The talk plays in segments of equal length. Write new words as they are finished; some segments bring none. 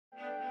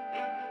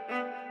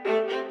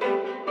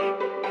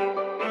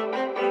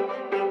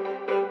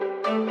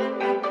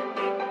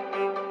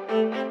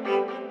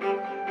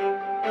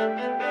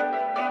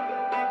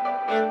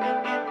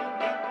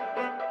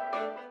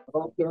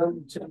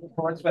Welcome to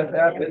Portsmouth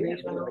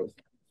Athenaeum.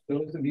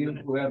 Those of you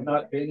who have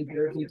not been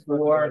here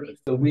before,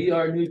 so we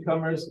are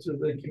newcomers to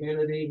the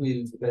community.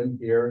 We've been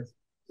here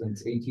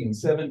since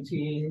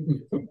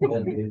 1817,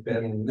 and we've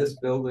been in this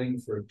building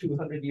for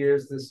 200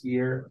 years this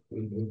year.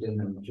 We moved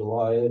in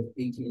July of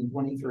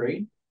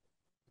 1823.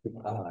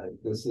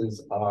 This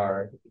is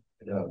our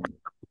the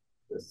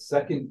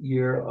second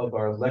year of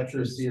our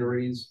lecture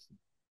series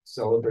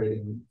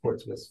celebrating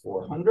Portsmouth's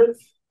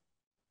 400th.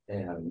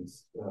 And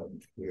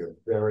we're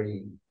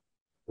very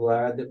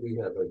glad that we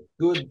have a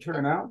good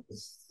turnout, the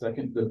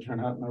second good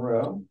turnout in a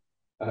row.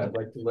 I'd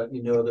like to let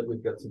you know that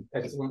we've got some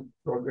excellent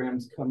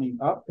programs coming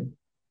up.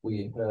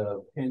 We have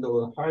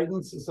Handel and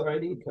Haydn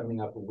Society coming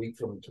up a week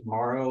from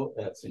tomorrow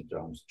at St.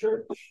 John's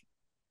Church.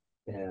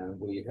 And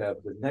we have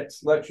the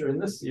next lecture in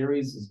this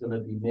series is going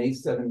to be May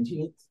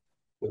 17th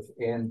with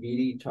Ann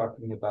Beattie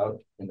talking about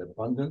an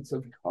abundance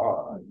of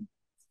cod.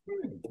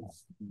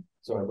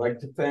 So I'd like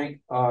to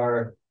thank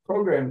our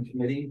program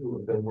committee who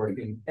have been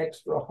working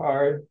extra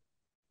hard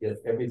to get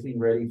everything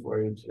ready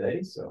for you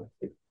today. So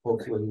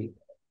hopefully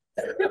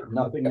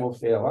nothing will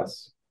fail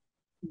us.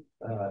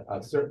 I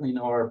certainly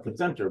know our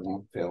presenter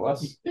won't fail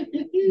us.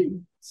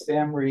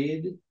 Sam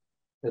Reid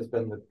has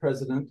been the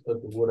president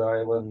of the Wood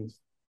Island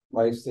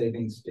Life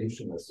Saving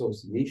Station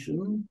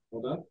Association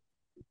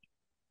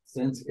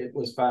since it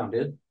was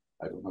founded.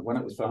 I don't know when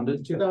it was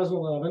founded.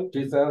 2011.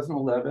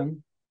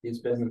 2011. He's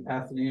been an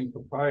Athenaeum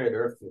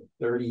proprietor for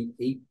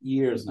 38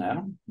 years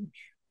now.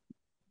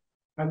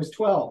 I was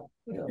 12.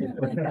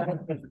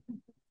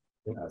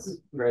 Yes.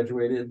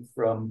 Graduated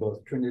from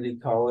both Trinity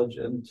College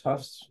and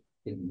Tufts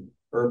in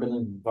urban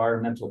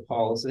environmental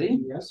policy.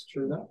 Yes,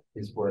 true that.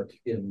 He's worked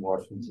in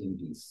Washington,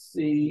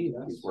 D.C.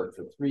 Yes. He's worked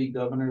for 3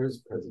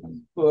 governors, President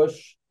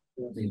Bush.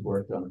 Yes. He's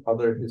worked on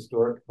other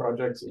historic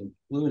projects,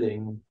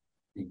 including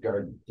the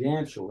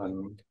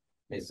gargantuan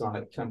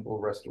Masonic Temple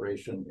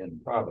restoration in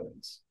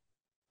Providence,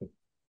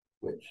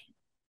 which,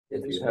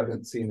 if you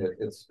haven't seen it,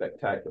 it's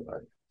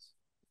spectacular.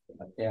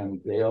 And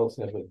they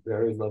also have a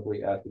very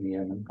lovely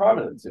Athenaeum in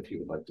Providence, if you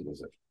would like to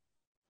visit.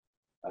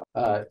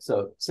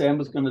 So Sam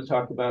was going to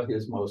talk about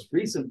his most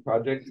recent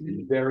project,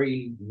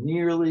 very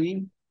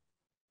nearly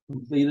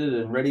completed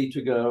and ready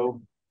to go,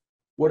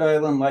 Wood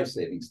Island Life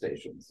Saving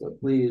Station. So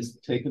please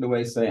take it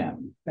away,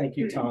 Sam. Thank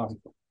you,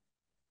 Tom.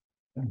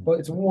 Well,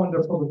 it's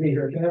wonderful to be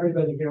here. Can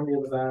everybody hear me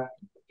with that?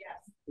 Yes.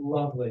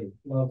 Lovely,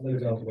 lovely,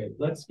 lovely.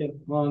 Let's get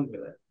on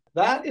with it.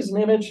 That is an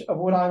image of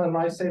Wood Island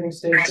Life Saving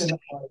Station.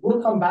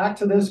 We'll come back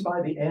to this by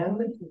the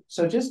end.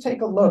 So just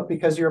take a look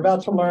because you're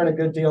about to learn a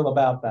good deal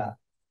about that.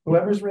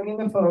 Whoever's ringing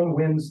the phone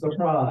wins the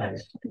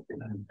prize.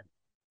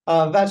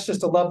 That's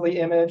just a lovely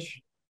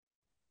image.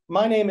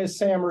 My name is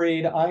Sam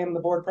Reid. I am the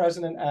board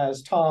president,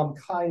 as Tom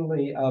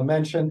kindly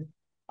mentioned.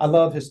 I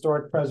love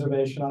historic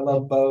preservation. I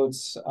love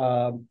boats.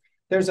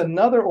 There's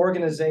another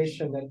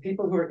organization that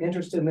people who are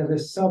interested in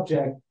this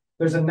subject,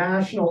 there's a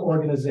national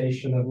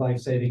organization of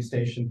life-saving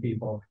station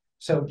people.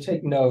 So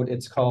take note,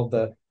 it's called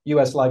the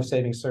U.S. Life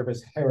Saving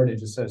Service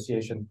Heritage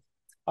Association.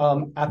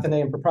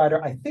 Athenaeum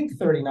proprietor, I think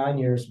 39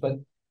 years, but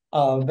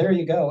there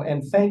you go.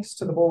 And thanks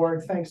to the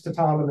board, thanks to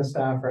Tom and the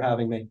staff for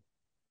having me.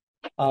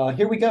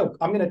 Here we go.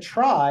 I'm going to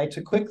try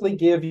to quickly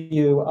give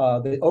you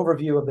the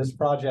overview of this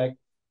project.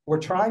 We're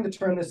trying to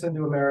turn this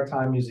into a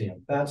maritime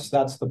museum. That's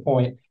the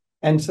point.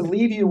 And to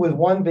leave you with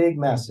one big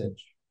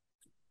message: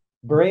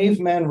 brave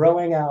men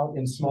rowing out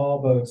in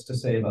small boats to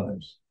save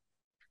others.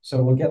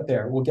 So we'll get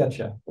there. We'll get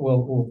you.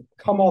 We'll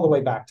come all the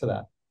way back to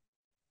that.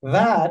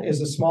 That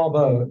is a small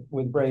boat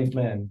with brave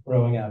men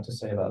rowing out to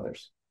save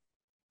others.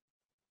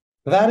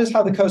 That is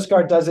how the Coast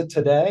Guard does it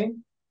today.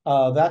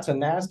 That's a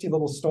nasty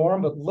little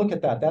storm, but look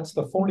at that. That's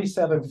the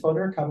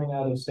 47-footer coming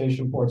out of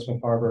Station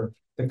Portsmouth Harbor,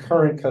 the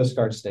current Coast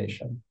Guard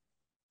station.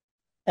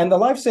 And the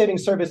life-saving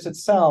service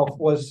itself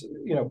was,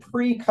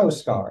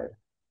 pre-Coast Guard.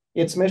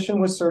 Its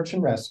mission was search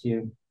and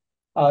rescue.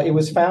 It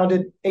was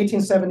founded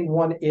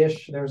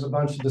 1871-ish. There's a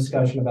bunch of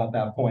discussion about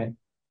that point.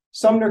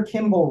 Sumner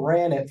Kimball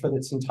ran it for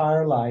its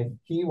entire life.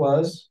 He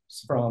was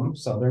from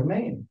southern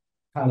Maine.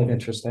 Kind of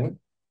interesting.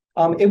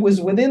 It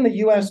was within the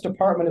U.S.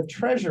 Department of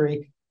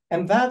Treasury,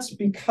 and that's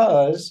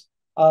because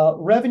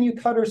Revenue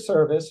Cutter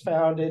Service,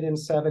 founded in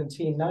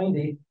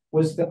 1790,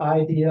 was the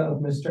idea of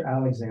Mr.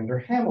 Alexander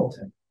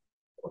Hamilton,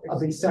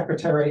 the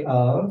Secretary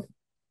of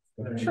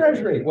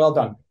Treasury. Well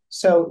done.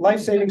 So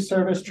Life Saving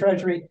Service,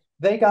 Treasury,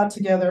 they got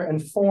together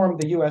and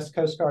formed the U.S.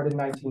 Coast Guard in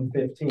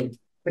 1915.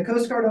 The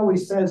Coast Guard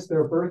always says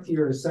their birth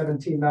year is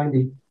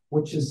 1790,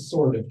 which is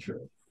sort of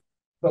true,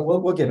 but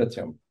we'll give it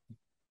to them.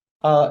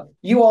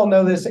 You all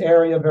know this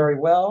area very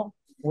well.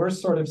 We're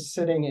sort of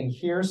sitting in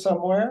here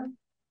somewhere.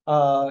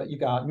 You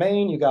got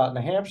Maine, you got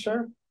New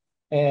Hampshire,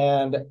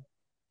 and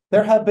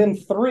there have been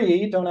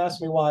 3, don't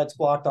ask me why it's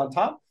blocked on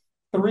top,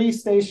 3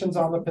 stations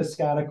on the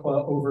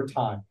Piscataqua over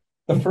time.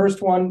 The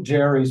first one,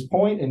 Jerry's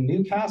Point in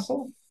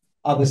Newcastle.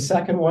 The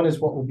second one is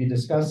what we'll be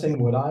discussing,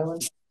 Wood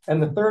Island. And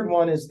the third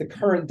one is the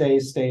current day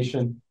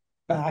station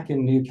back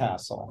in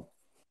Newcastle.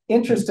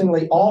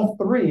 Interestingly, all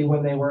 3,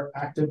 when they were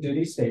active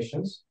duty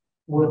stations,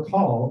 were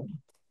called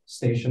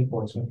station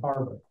Portsmouth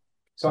Harbor.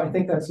 So I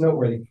think that's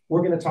noteworthy.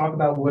 We're going to talk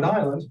about Wood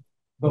Island,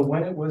 but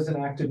when it was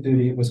in active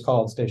duty, it was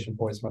called Station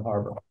Portsmouth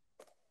Harbor.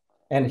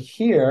 And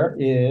here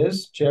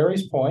is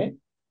Jerry's Point.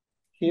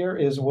 Here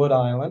is Wood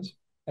Island.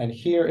 And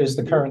here is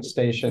the current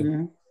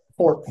station.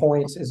 Fort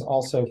Point is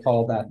also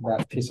called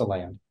that piece of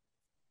land.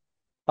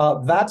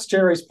 That's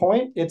Jerry's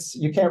Point.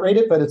 You can't rate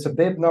it, but it's a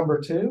bib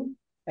number 2.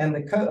 And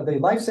the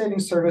life-saving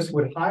service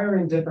would hire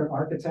in different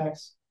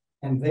architects,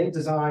 and they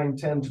design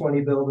 10,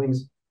 20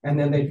 buildings, and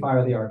then they'd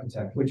fire the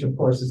architect, which of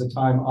course is a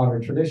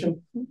time-honored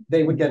tradition.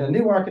 They would get a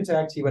new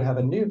architect, he would have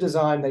a new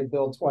design, they'd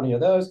build 20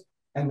 of those,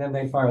 and then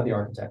they'd fire the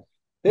architect.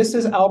 This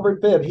is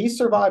Albert Bibb. He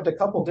survived a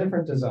couple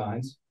different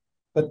designs,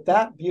 but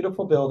that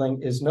beautiful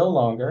building is no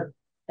longer,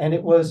 and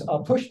it was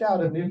pushed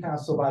out of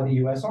Newcastle by the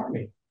US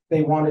Army.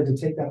 They wanted to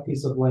take that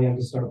piece of land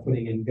to start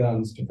putting in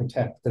guns to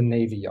protect the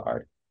Navy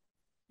Yard.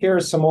 Here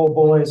are some old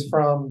boys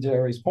from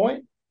Jerry's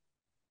Point.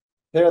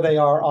 There they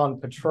are on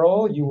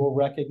patrol. You will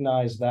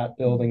recognize that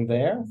building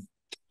there.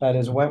 That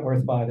is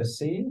Wentworth by the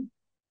Sea.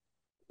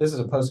 This is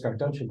a postcard.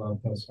 Don't you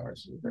love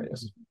postcards? They're the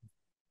greatest.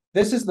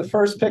 This is the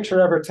first picture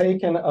ever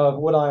taken of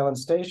Wood Island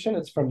Station.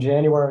 It's from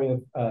January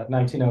of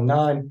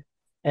 1909.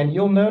 And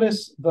you'll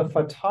notice the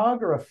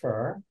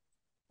photographer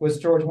was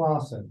George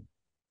Wasson.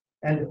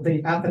 And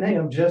the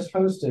Athenaeum just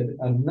hosted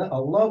a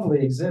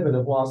lovely exhibit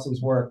of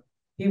Wasson's work.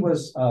 He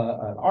was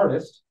an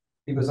artist.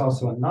 He was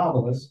also a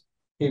novelist.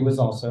 He was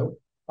also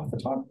a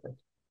photographer.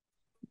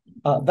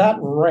 That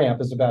ramp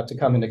is about to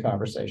come into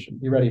conversation.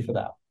 You ready for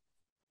that?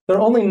 There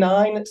are only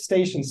 9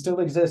 stations still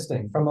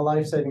existing from the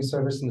life-saving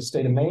service in the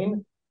state of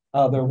Maine.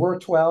 There were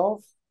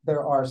 12.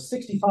 There are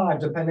 65,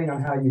 depending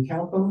on how you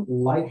count them,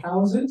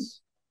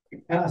 lighthouses.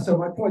 So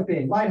my point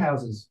being,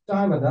 lighthouses,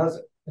 dime a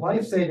dozen.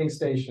 Life-saving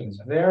stations,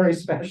 very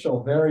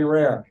special, very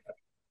rare.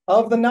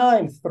 Of the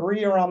 9,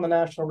 3 are on the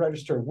National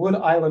Register. Wood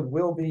Island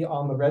will be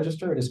on the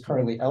register. It is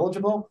currently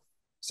eligible,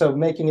 so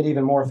making it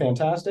even more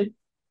fantastic.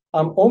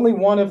 Only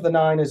 1 of the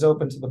 9 is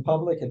open to the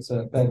public. It's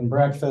a bed and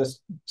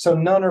breakfast, so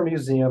none are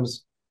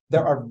museums.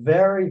 There are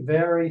very,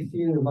 very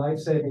few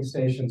life-saving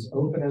stations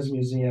open as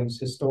museums,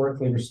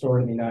 historically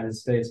restored in the United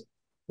States.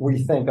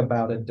 We think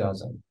about a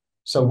dozen.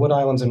 So Wood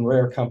Island's in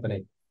rare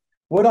company.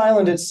 Wood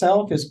Island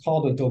itself is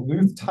called a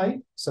Duluth type.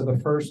 So the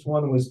first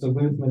one was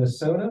Duluth,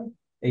 Minnesota,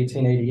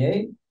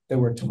 1888. There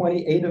were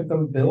 28 of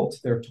them built.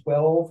 There are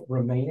 12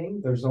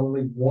 remaining. There's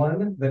only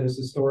 1 that is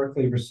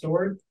historically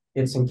restored.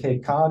 It's in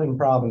Cape Cod in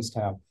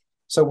Provincetown.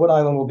 So Wood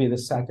Island will be the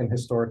second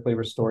historically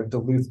restored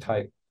Duluth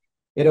type.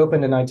 It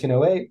opened in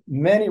 1908.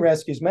 Many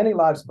rescues, many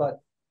lives, but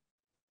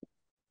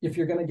if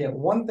you're going to get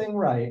one thing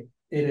right,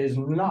 it is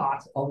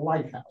not a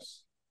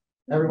lighthouse.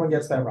 Everyone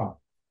gets that wrong.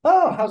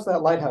 Oh, how's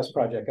that lighthouse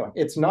project going?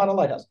 It's not a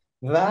lighthouse.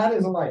 That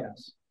is a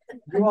lighthouse.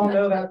 You all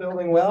know that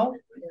building well?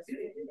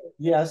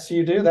 Yes,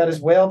 you do. That is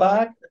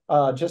Whaleback,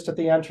 just at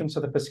the entrance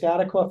of the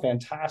Piscataqua.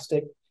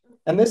 Fantastic.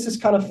 And this is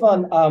kind of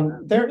fun.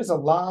 There is a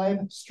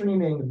live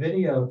streaming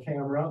video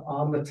camera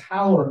on the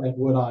tower at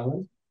Wood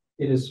Island.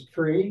 It is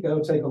free. Go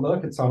take a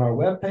look. It's on our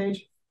webpage.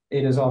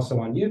 It is also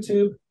on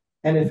YouTube.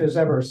 And if there's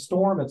ever a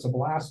storm, it's a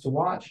blast to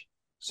watch.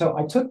 So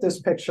I took this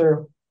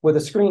picture with a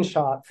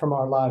screenshot from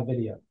our live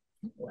video.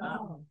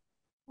 Wow.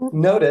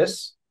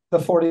 Notice the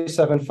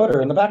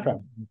 47-footer in the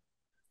background.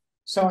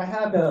 So I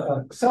had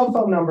a cell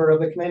phone number of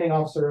the commanding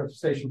officer of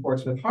Station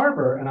Portsmouth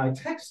Harbor, and I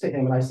texted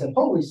him and I said,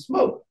 holy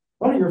smoke,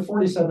 one of your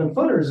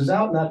 47-footers is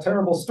out in that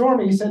terrible storm.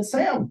 And he said,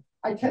 Sam,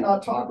 I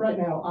cannot talk right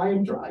now. I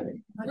am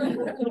driving.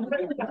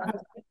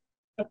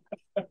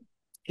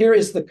 Here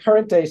is the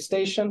current day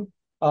station.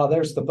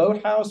 There's the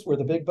boathouse where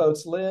the big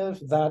boats live.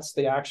 That's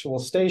the actual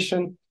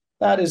station.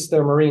 That is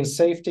their marine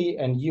safety.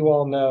 And you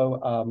all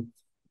know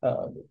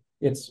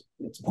it's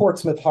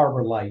Portsmouth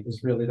Harbor Light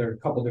is really, there are a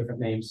couple different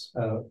names,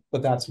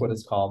 but that's what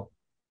it's called.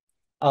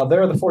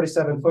 There are the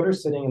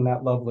 47-footers sitting in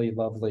that lovely,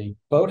 lovely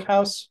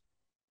boathouse.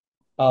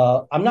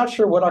 I'm not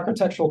sure what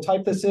architectural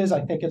type this is.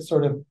 I think it's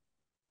sort of,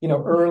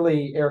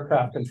 early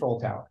aircraft control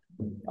tower.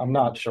 I'm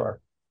not sure.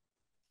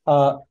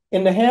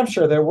 In New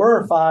Hampshire, there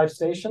were 5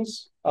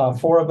 stations.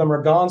 4 of them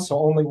are gone, so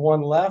only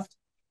 1 left.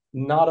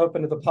 Not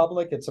open to the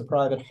public. It's a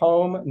private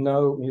home,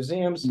 no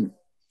museums.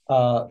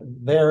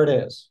 There it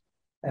is.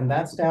 And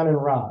that's down in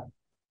Rod.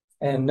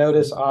 And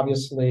notice,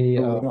 obviously,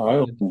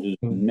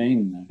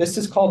 Maine. This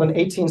is called an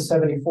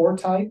 1874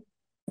 type.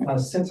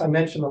 Since I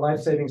mentioned the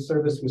life-saving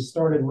service was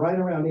started right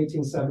around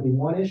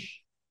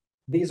 1871-ish,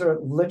 these are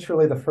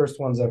literally the first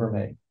ones ever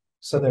made.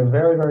 So they're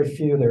very, very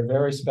few. They're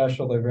very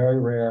special. They're very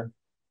rare.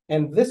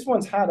 And this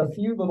one's had a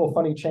few little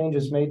funny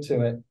changes made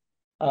to it.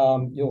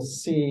 You'll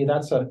see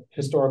that's a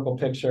historical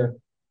picture.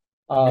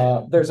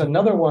 There's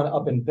another one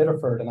up in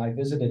Biddeford, and I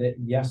visited it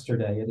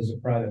yesterday. It is a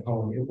private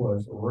home. It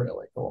was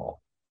really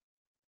cool.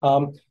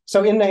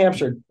 So in New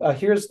Hampshire,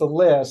 here's the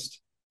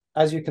list.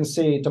 As you can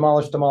see,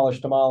 demolished,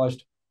 demolished,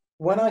 demolished.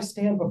 When I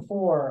stand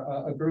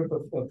before a group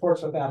of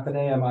Portsmouth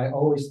Athenaeum, I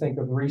always think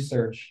of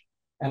research,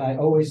 and I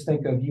always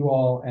think of you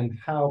all and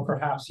how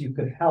perhaps you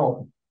could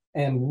help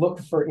and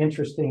look for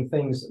interesting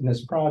things in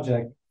this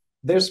project.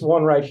 There's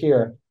one right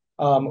here.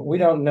 We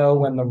don't know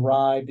when the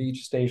Rye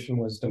Beach station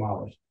was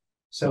demolished.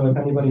 So if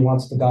anybody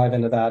wants to dive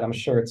into that, I'm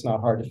sure it's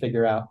not hard to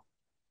figure out.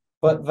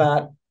 But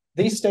that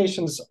these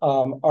stations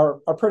are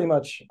pretty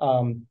much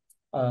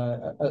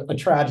a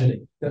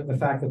tragedy, the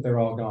fact that they're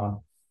all gone.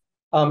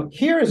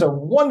 Here is a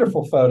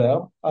wonderful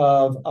photo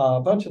of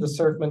a bunch of the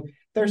surfmen.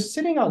 They're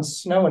sitting on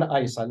snow and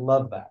ice. I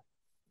love that.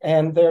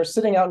 And they're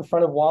sitting out in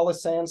front of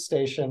Wallace Sands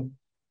Station.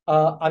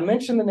 I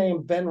mentioned the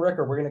name Ben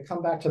Ricker. We're going to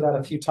come back to that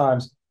a few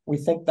times. We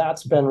think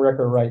that's Ben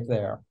Ricker right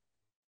there.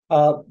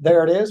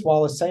 There it is,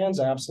 Wallace Sands,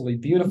 absolutely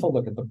beautiful.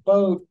 Look at the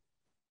boat.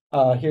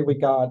 Here we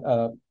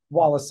got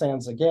Wallace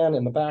Sands again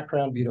in the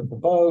background, beautiful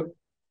boat.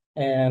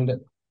 And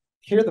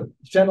here the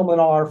gentlemen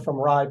are from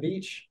Rye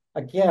Beach.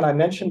 Again, I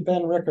mentioned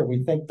Ben Ricker.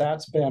 We think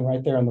that's Ben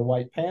right there in the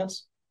white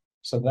pants.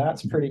 So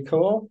that's pretty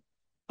cool.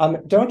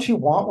 Don't you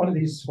want one of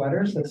these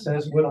sweaters that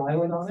says Wood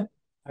Island on it?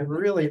 I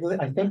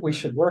think we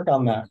should work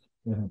on that.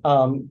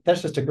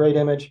 That's just a great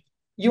image.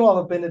 You all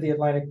have been to the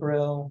Atlantic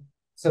Grill.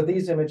 So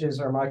these images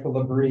are Michael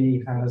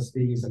Labrie has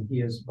these, and he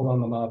has blown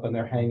them up, and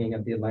they're hanging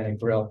at the Atlantic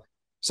Grill.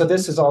 So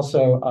this is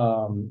also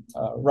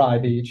Rye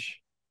Beach.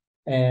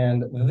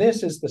 And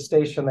this is the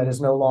station that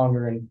is no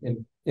longer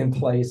in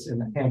place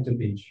in Hampton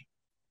Beach.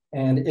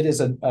 And it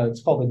is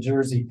it's called a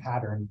Jersey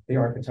pattern. The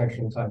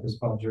architectural type is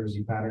called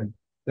Jersey pattern.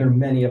 There are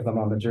many of them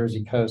on the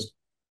Jersey coast.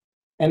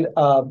 And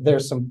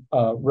there's some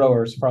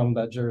rowers from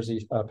the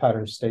Jersey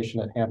pattern station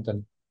at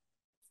Hampton.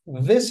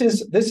 This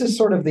is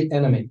sort of the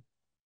enemy.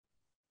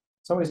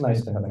 It's always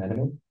nice to have an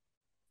enemy.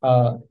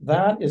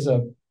 That is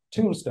a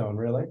tombstone,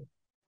 really.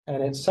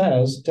 And it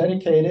says,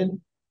 dedicated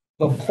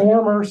the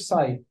former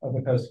site of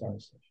the Coast Guard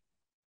station.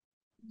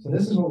 So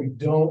this is what we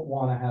don't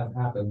want to have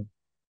happen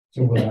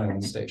to Wood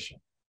Island Station.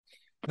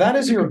 That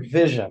is your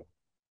vision.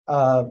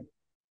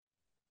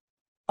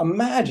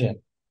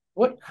 Imagine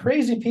what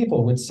crazy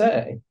people would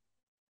say.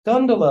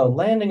 Gundalo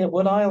landing at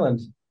Wood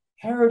Island.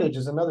 Heritage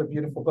is another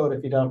beautiful boat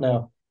if you don't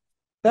know.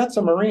 That's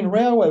a marine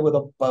railway with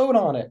a boat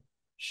on it.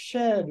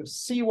 Shed,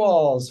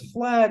 seawalls,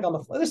 flag on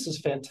the flag. This is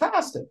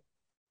fantastic.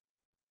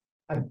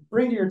 I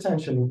bring to your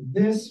attention,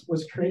 this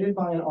was created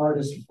by an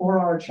artist for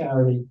our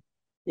charity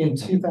in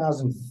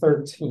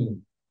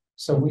 2013.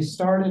 So we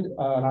started,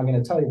 and I'm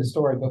going to tell you the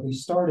story, but we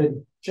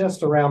started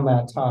just around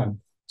that time.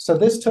 So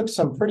this took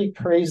some pretty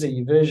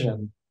crazy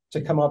vision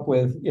to come up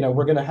with,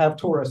 we're going to have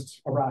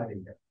tourists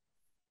arriving here.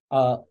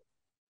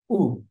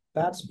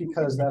 That's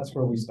because that's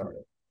where we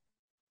started.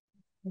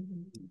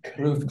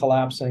 Roof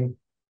collapsing,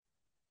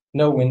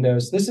 no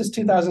windows. This is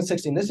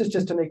 2016. This is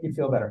just to make you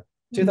feel better.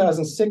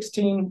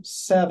 2016,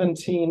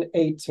 17,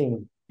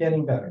 18,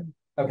 getting better.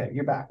 Okay,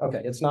 you're back.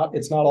 Okay, it's not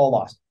all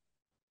lost.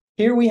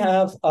 Here we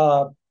have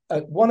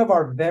one of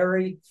our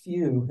very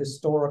few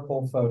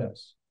historical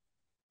photos.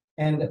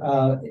 And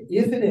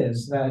if it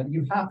is that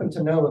you happen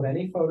to know of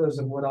any photos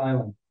of Wood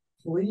Island,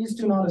 please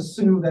do not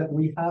assume that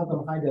we have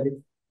them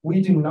highlighted.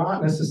 We do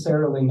not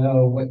necessarily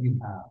know what you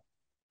have.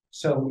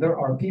 So there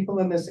are people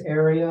in this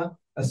area,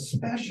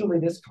 especially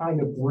this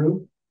kind of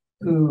group,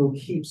 who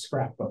keep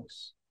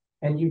scrapbooks.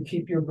 And you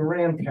keep your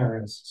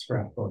grandparents'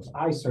 scrapbooks.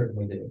 I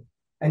certainly do.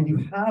 And you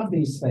have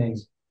these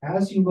things.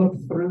 As you look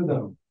through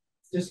them,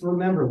 just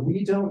remember,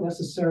 we don't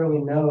necessarily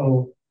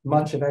know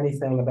much of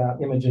anything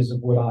about images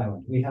of Wood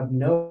Island. We have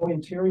no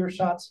interior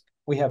shots.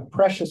 We have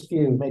precious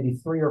few, maybe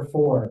 3 or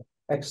 4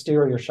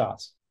 exterior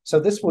shots. So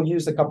this we'll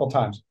use a couple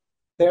times.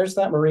 There's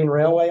that marine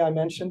railway I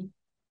mentioned.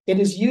 It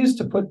is used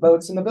to put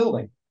boats in the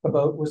building. The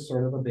boat was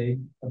sort of a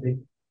big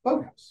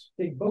boathouse,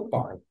 big boat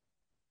barn.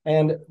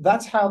 And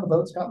that's how the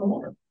boats got in the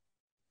water.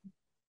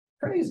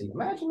 Crazy,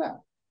 imagine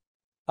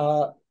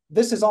that.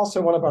 This is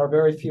also one of our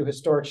very few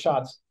historic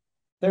shots.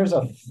 There's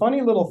a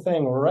funny little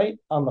thing right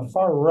on the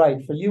far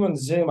right. For you in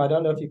Zoom, I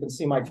don't know if you can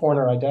see my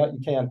corner. I doubt you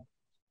can.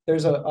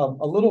 There's a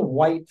little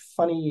white,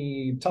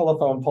 funny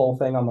telephone pole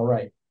thing on the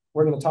right.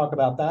 We're going to talk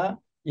about that.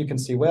 You can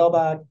see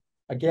whaleback.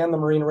 Again, the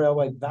marine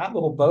railway. That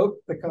little boat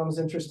becomes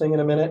interesting in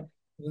a minute.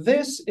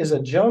 This is a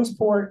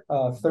Jonesport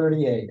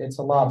 38. It's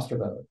a lobster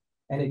boat.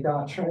 And it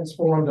got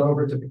transformed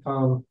over to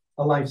become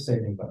a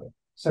life-saving boat.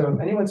 So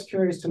if anyone's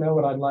curious to know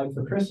what I'd like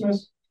for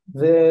Christmas,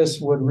 this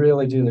would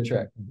really do the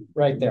trick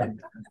right there.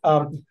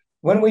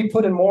 When we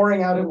put a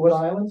mooring out at Wood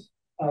Island,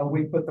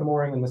 we put the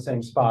mooring in the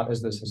same spot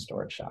as this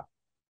historic shot.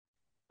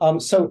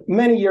 So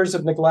many years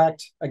of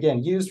neglect,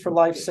 again, used for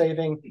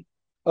life-saving,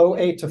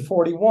 08 to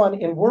 41.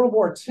 In World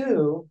War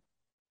II,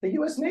 the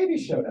US Navy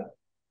showed up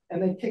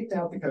and they kicked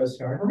out the Coast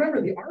Guard.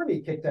 Remember, the Army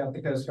kicked out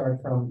the Coast Guard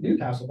from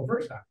Newcastle the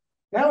first time.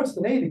 Now it's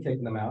the Navy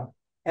kicking them out.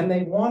 And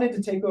they wanted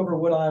to take over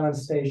Wood Island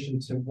Station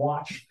to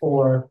watch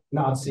for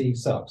Nazi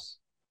subs.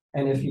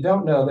 And if you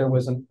don't know, there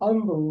was an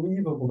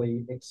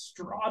unbelievably,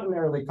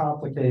 extraordinarily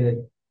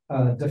complicated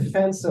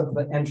defense of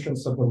the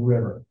entrance of the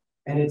river.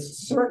 And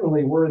it's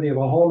certainly worthy of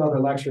a whole nother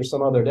lecture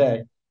some other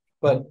day.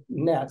 But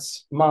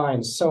nets,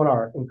 mines,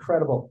 sonar,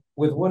 incredible,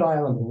 with Wood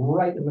Island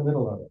right in the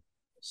middle of it.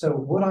 So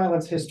Wood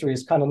Island's history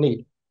is kind of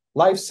neat.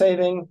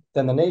 Life-saving,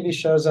 then the Navy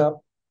shows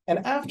up.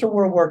 And after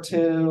World War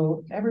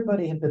II,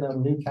 everybody had been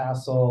on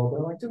Newcastle.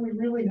 They're like, do we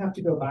really have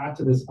to go back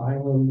to this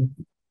island?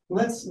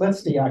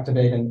 let's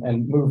deactivate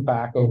and move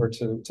back over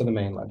to the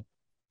mainland.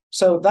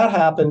 So that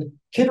happened.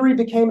 Kittery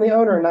became the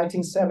owner in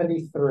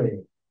 1973.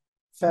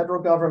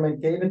 Federal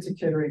government gave it to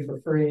Kittery for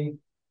free,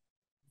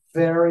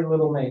 very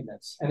little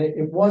maintenance. And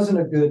it wasn't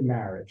a good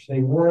marriage.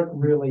 They weren't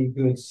really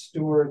good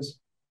stewards.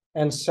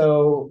 And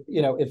so,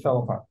 it fell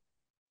apart.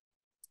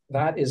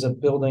 That is a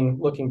building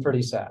looking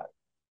pretty sad.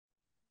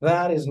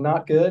 That is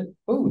not good.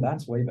 Ooh,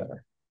 that's way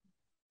better.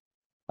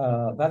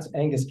 That's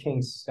Angus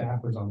King's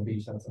staffers on the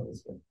beach. That's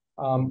always good.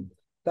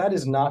 That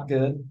is not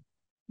good.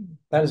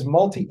 That is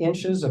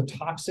multi-inches of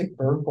toxic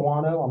bird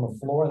guano on the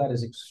floor. That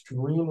is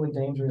extremely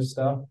dangerous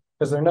stuff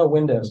because there are no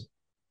windows.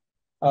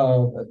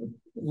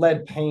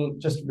 Lead paint,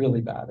 just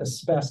really bad.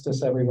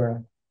 Asbestos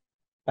everywhere.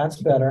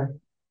 That's better.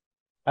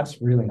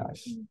 That's really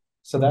nice.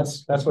 So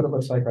that's what it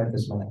looks like right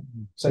this minute.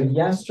 So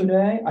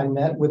yesterday I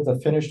met with the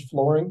finished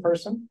flooring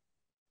person.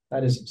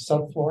 That is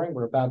subflooring.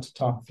 We're about to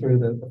talk through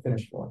the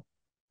finished floor.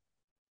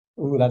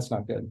 Ooh, that's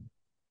not good.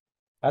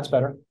 That's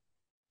better.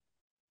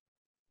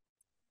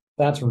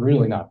 That's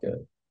really not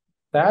good.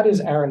 That is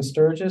Aaron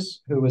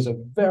Sturgis, who is a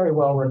very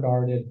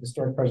well-regarded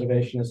historic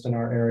preservationist in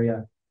our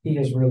area. He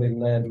has really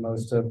led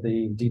most of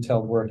the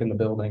detailed work in the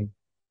building.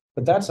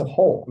 But that's a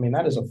hole. I mean,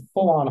 that is a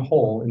full-on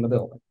hole in the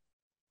building.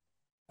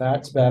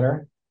 That's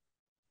better.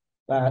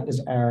 That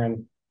is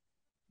Aaron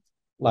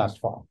last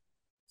fall.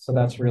 So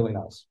that's really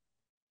nice.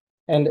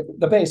 And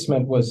the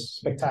basement was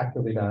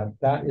spectacularly bad.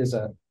 That is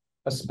a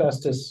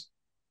asbestos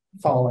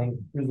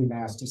falling, really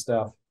nasty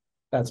stuff.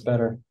 That's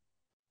better.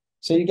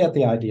 So you get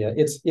the idea.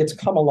 It's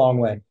come a long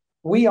way.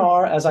 We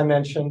are, as I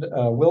mentioned,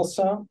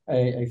 WILSSA,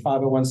 a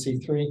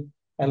 501c3.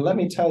 And let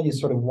me tell you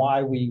sort of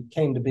why we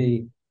came to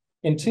be.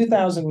 In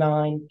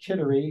 2009,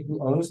 Kittery,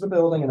 who owns the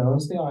building and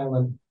owns the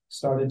island,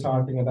 started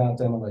talking about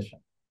demolition.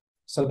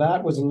 So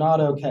that was not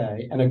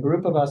okay. And a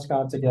group of us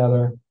got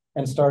together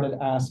and started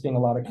asking a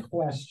lot of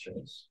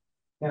questions.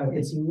 Now,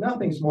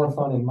 nothing's more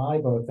fun in my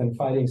book than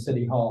fighting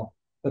City Hall,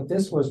 but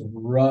this was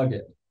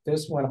rugged.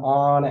 This went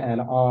on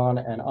and on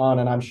and on,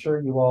 and I'm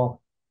sure you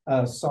all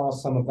saw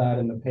some of that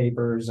in the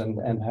papers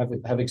and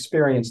have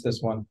experienced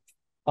this one.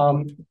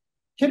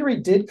 Kittery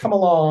did come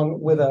along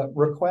with a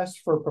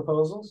request for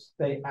proposals.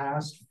 They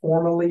asked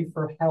formally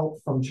for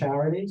help from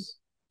charities,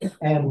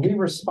 and we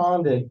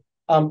responded.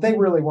 They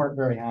really weren't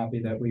very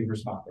happy that we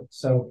responded.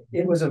 So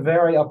it was a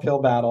very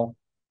uphill battle.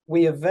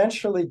 We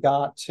eventually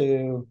got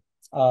to,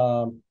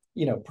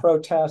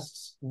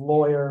 protests,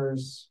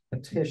 lawyers,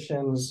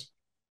 petitions,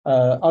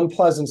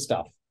 unpleasant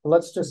stuff.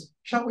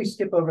 Shall we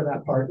skip over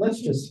that part?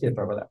 Let's just skip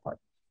over that part.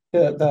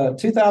 The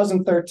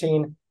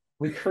 2013,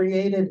 we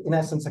created, in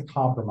essence, a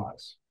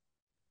compromise.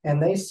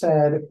 And they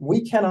said,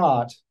 we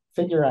cannot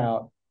figure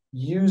out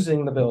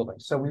using the building.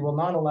 So we will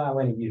not allow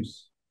any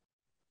use.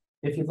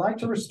 If you'd like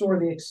to restore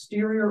the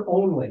exterior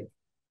only,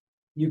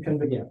 you can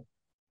begin.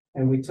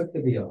 And we took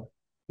the deal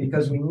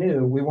because we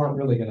knew we weren't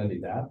really going to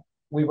do that.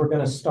 We were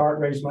going to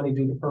raise money,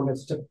 do the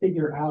permits to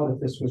figure out if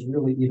this was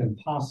really even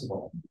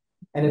possible.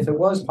 And if it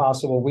was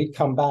possible, we'd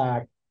come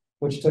back,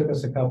 which took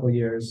us a couple of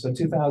years. So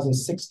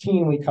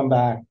 2016, we come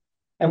back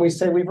and we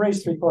say, we've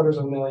raised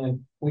 $750,000.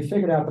 We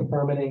figured out the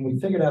permitting. We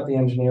figured out the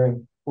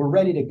engineering. We're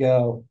ready to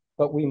go,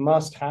 but we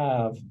must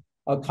have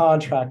a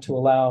contract to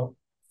allow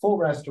full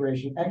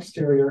restoration,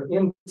 exterior,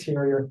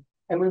 interior,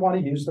 and we want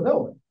to use the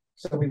building.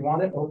 So we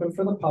want it open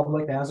for the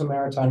public as a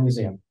maritime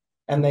museum.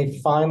 And they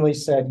finally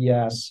said,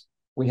 yes,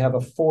 we have a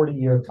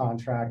 40-year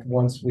contract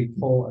once we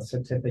pull a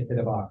certificate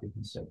of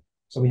occupancy.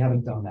 So we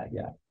haven't done that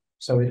yet.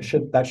 So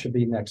that should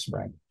be next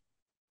spring.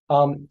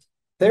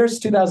 There's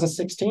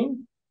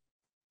 2016.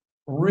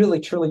 Really,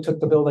 truly took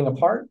the building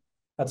apart.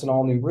 That's an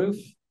all-new roof.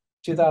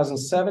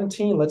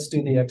 2017, let's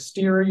do the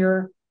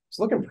exterior. It's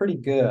looking pretty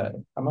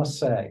good, I must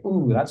say.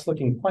 Ooh, that's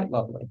looking quite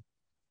lovely.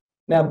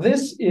 Now,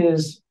 this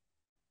is,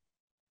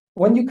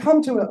 when you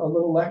come to a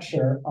little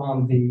lecture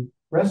on the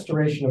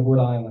restoration of Wood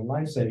Island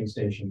Life Saving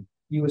Station,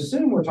 you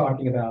assume we're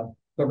talking about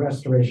the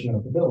restoration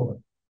of the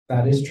building.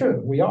 That is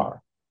true, we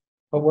are.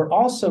 But we're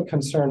also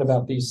concerned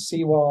about these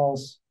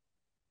seawalls.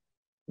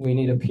 We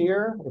need a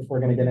pier if we're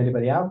going to get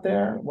anybody out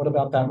there. What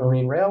about that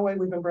marine railway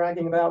we've been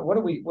bragging about? What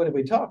are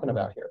we talking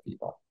about here,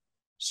 people?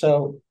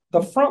 So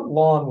the front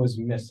lawn was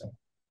missing.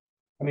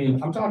 I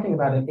mean, I'm talking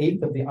about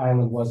 1/8 of the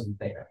island wasn't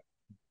there.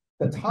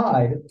 The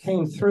tide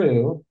came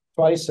through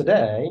twice a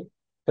day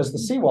because the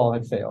seawall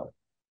had failed.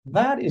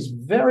 That is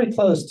very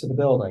close to the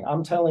building.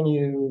 I'm telling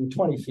you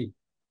 20 feet.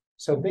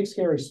 So big,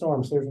 scary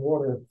storms, there's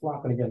water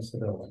flopping against the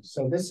building.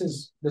 So this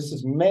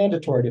is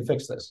mandatory to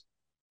fix this.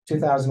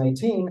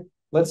 2018,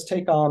 let's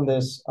take on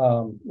this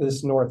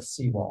north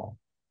seawall.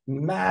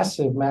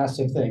 Massive,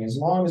 massive thing. As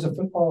long as a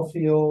football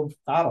field,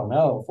 I don't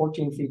know,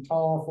 14 feet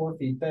tall, 4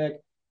 feet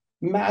thick.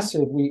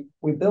 Massive.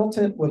 We built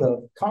it with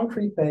a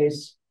concrete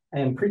base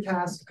and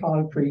precast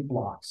concrete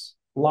blocks.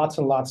 Lots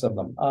and lots of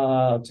them.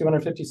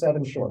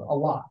 257 short, a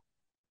lot.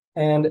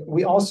 And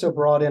we also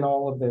brought in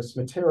all of this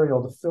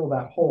material to fill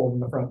that hole in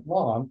the front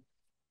lawn,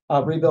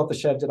 rebuilt the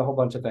shed, did a whole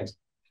bunch of things.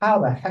 How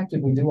the heck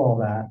did we do all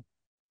that?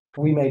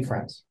 We made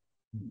friends.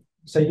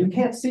 So you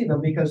can't see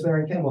them because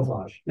they're in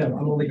camouflage. No,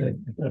 I'm only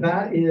kidding.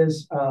 That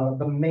is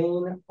the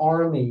Maine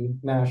Army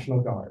National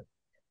Guard.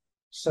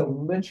 So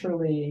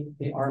literally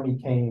the Army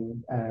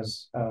came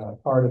as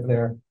part of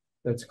their,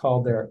 that's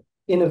called their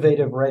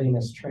innovative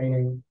readiness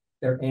training,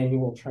 their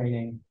annual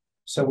training.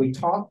 So we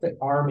talked the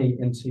Army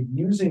into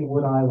using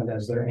Wood Island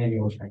as their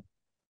annual training.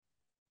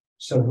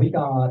 So we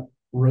got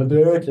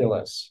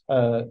ridiculous.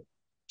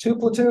 2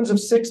 platoons of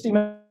 60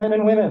 men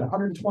and women,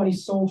 120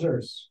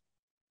 soldiers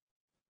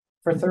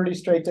for 30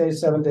 straight days,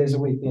 7 days a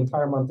week, the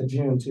entire month of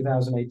June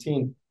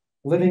 2018,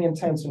 living in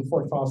tents in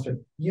Fort Foster.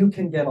 You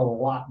can get a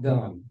lot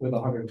done with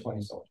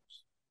 120 soldiers.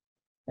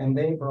 And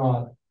they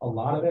brought a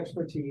lot of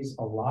expertise,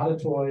 a lot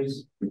of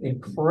toys,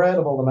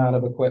 incredible amount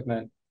of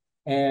equipment,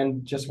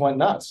 and just went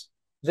nuts.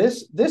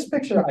 This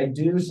picture, I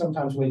do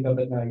sometimes wake up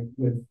at night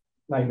with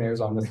nightmares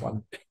on this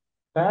one.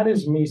 That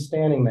is me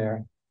standing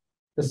there.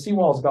 The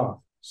seawall's gone.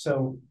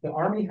 So the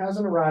Army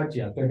hasn't arrived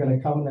yet. They're going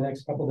to come in the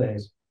next couple of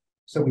days.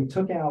 So we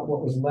took out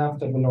what was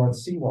left of the North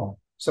Seawall.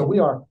 So we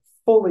are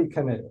fully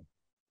committed.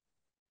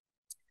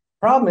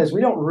 Problem is,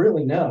 we don't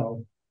really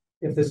know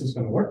if this is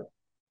going to work.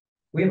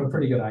 We have a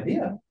pretty good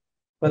idea,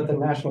 but the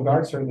National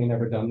Guard certainly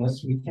never done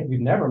this. We've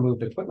never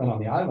moved equipment on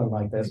the island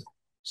like this.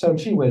 So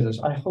gee whizzes,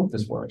 I hope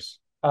this works.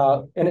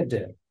 And it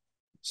did.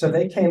 So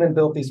they came and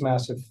built these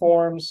massive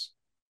forms.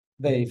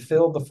 They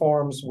filled the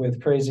forms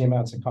with crazy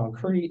amounts of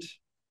concrete,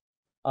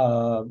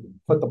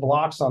 put the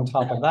blocks on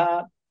top of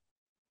that.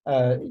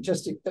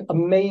 Just an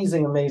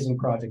amazing, amazing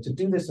project. To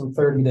do this in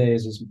 30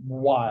 days is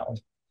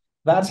wild.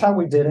 That's how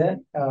we did it.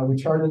 We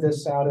chartered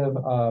this out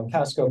of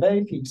Casco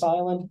Bay, Peaks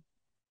Island,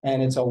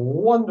 and it's a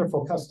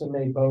wonderful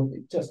custom-made boat,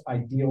 just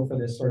ideal for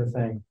this sort of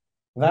thing.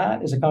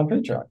 That is a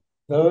concrete truck.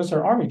 Those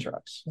are Army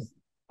trucks.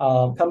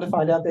 Come to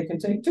find out, they can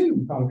take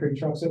 2 concrete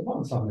trucks at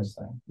once on this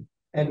thing.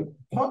 And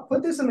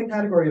put this in the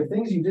category of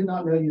things you did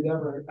not know you'd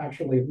ever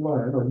actually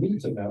learn or need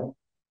to know.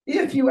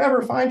 If you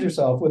ever find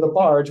yourself with a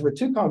barge with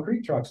 2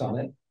 concrete trucks on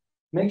it,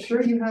 make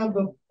sure you have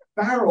the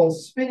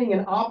barrels spinning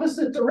in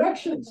opposite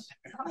directions.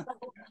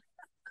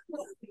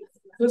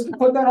 Just to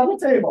put that on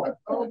the table.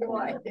 Oh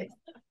boy.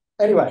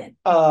 Anyway,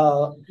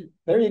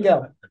 there you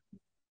go.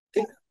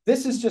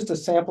 This is just a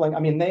sampling. I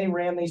mean, they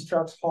ran these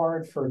trucks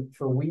hard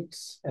for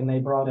weeks, and they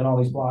brought in all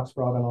these blocks,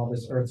 brought in all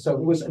this earth. So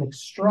it was an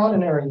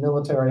extraordinary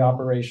military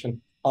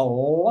operation. A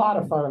lot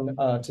of fun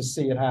to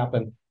see it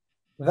happen.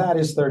 That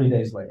is 30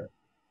 days later.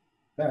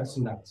 That's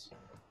nuts.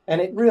 And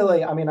it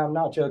really, I mean, I'm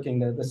not joking,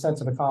 the sense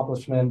of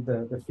accomplishment,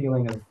 the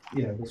feeling of,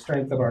 the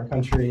strength of our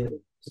country,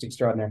 it's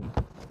extraordinary.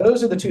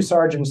 Those are the 2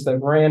 sergeants that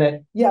ran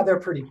it. Yeah, they're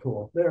pretty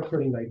cool. They're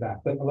pretty laid back.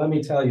 But let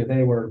me tell you,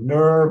 they were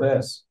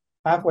nervous.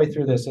 Halfway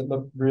through this, it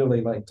looked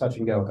really like touch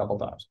and go a couple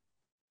times.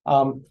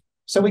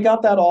 So we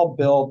got that all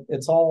built.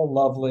 It's all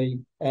lovely.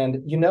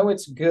 And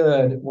it's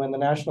good when the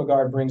National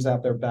Guard brings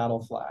out their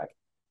battle flag.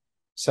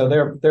 So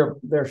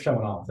they're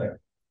showing off there.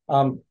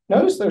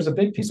 Notice there's a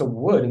big piece of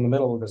wood in the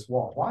middle of this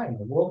wall. Why in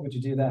the world would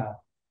you do that?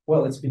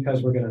 Well, it's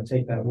because we're going to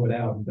take that wood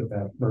out and put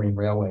that marine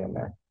railway in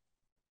there.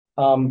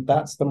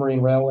 That's the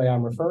marine railway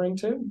I'm referring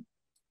to.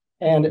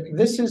 And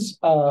this is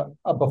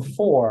a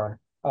before,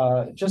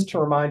 just to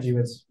remind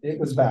you, it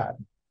was bad.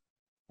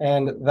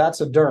 And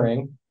that's a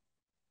during.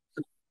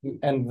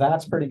 And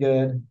that's pretty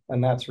good.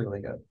 And that's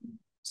really good.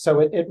 So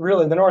it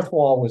really, the North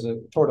Wall was a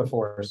tour de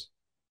force.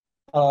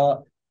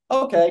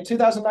 Okay,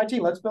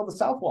 2019, let's build the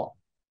South Wall.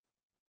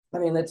 I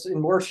mean, it's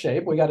in worse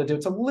shape. We got to do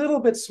it's a little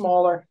bit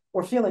smaller.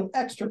 We're feeling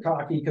extra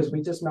cocky because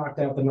we just knocked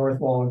out the North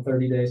Wall in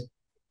 30 days.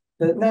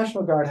 The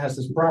National Guard has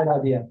this bright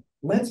idea.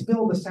 Let's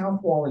build the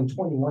South Wall in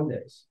 21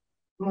 days.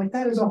 I'm like,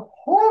 that is a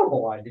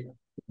horrible idea.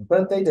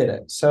 But they did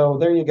it. So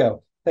there you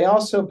go. They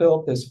also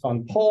built this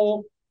fun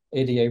pole,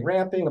 ADA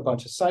ramping, a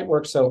bunch of site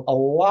work. So a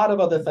lot of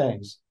other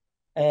things.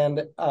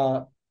 And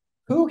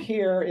who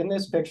here in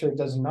this picture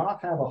does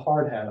not have a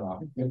hard hat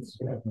on? It's,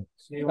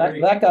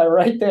 that guy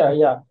right there,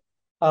 yeah.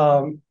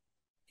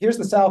 Here's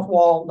the South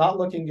Wall, not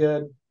looking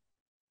good.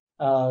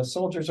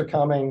 Soldiers are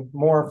coming,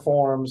 more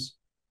forms,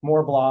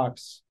 more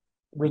blocks,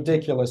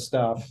 ridiculous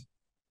stuff.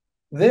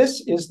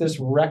 This is this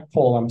wreck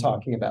pole I'm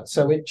talking about.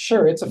 So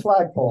it's a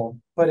flagpole,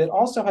 but it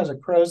also has a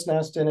crow's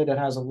nest in it. It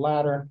has a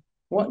ladder.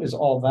 What is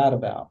all that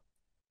about?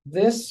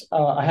 This,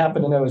 I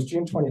happen to know, is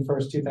June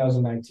 21st,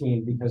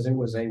 2019, because it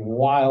was a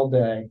wild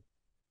day.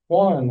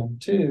 1,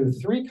 2,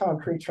 3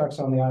 concrete trucks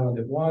on the island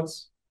at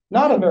once.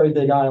 Not a very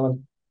big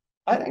island.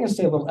 I think I'd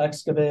say a little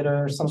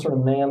excavator, some sort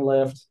of man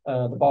lift,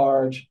 the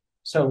barge.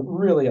 So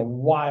really a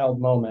wild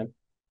moment.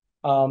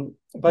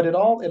 But it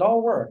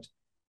all worked.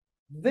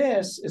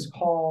 This is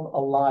called a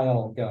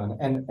Lyle gun.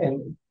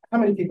 And how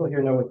many people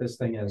here know what this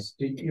thing is?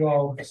 Do you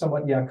all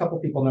somewhat? Yeah, a couple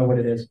people know what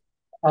it is.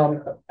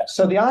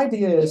 So the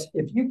idea is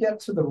if you get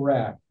to the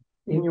wreck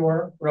in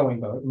your rowing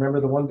boat,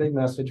 remember the one big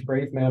message,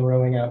 brave man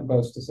rowing out in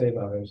boats to save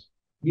others.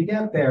 You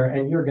get there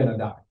and you're going to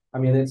die. I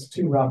mean, it's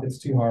too rough. It's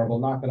too horrible.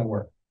 Not going to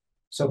work.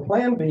 So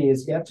plan B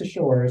is get to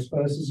shore as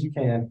close as you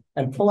can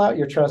and pull out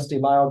your trusty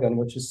Lyle gun,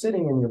 which is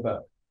sitting in your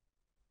boat.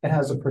 It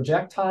has a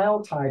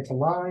projectile tied to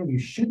line. You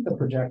shoot the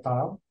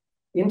projectile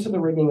into the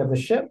rigging of the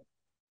ship.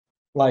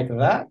 like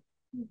that.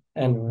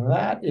 And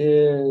that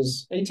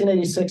is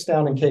 1886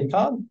 down in Cape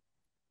Cod.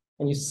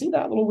 And you see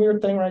that little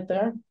weird thing right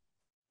there?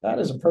 That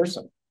is a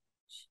person.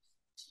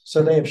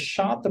 So they have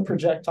shot the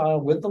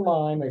projectile with the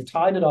line, they've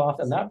tied it off,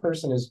 and that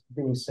person is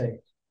being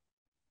saved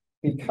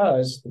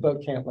because the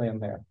boat can't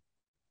land there.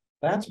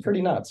 That's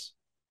pretty nuts.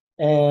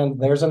 And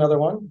there's another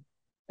one,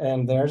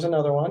 and there's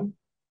another one.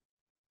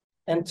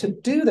 And to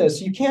do this,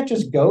 you can't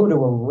just go to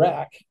a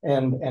wreck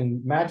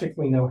and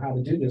magically know how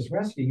to do this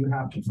rescue. You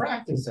have to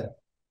practice it.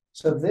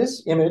 So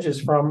this image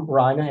is from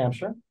Rye, New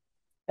Hampshire.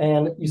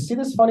 And you see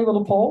this funny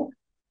little pole?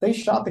 They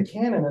shot the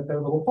cannon at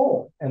their little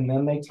pole, and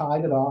then they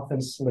tied it off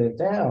and slid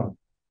down.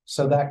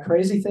 So that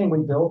crazy thing we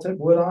built at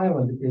Wood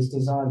Island is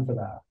designed for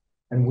that.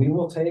 And we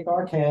will take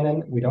our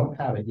cannon, we don't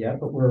have it yet,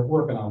 but we're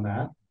working on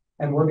that.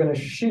 And we're going to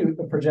shoot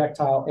the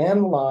projectile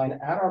and the line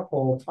at our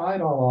pole, tie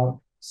it all off,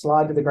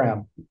 slide to the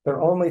ground. There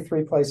are only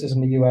 3 places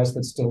in the US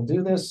that still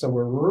do this. So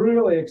we're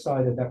really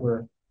excited that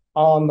we're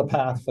on the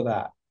path for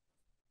that.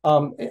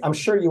 I'm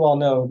sure you all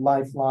know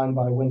Lifeline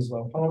by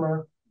Winslow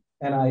Homer.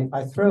 And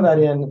I throw that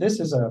in. This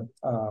is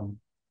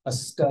a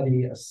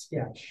study, a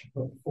sketch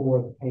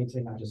before the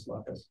painting. I just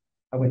love this.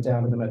 I went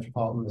down to the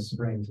Metropolitan this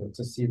spring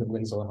to see the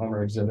Winslow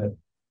Homer exhibit.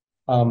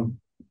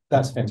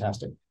 That's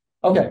fantastic.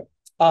 Okay.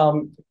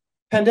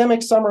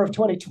 Pandemic summer of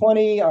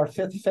 2020, our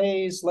 5th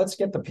phase. Let's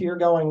get the pier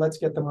going. Let's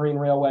get the Marine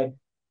Railway.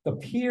 The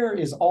pier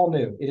is all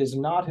new. It is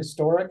not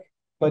historic,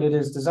 but it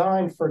is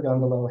designed for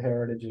Gungalow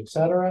heritage,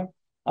 etc.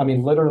 I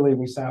mean, literally,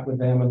 we sat with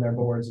them and their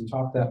boards and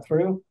talked that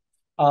through.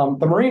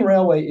 The Marine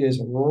Railway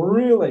is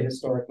really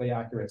historically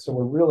accurate, so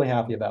we're really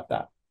happy about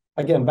that.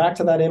 Again, back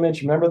to that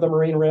image. Remember the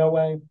Marine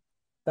Railway?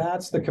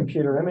 That's the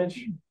computer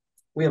image.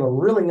 We have a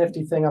really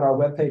nifty thing on our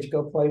webpage.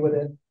 Go play with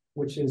it,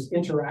 which is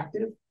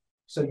interactive.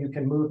 So you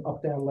can move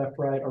up, down, left,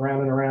 right,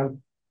 around and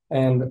around.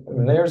 And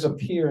there's a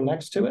pier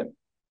next to it.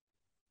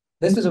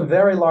 This is a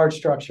very large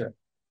structure.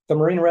 The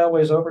Marine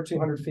Railway is over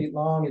 200 feet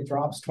long. It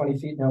drops 20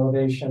 feet in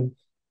elevation.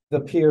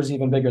 The pier is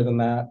even bigger than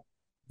that.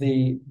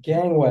 The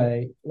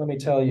gangway, let me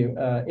tell you,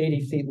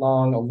 80 feet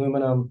long,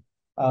 aluminum.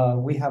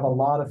 We have a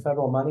lot of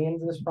federal money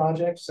into this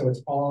project, so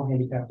it's all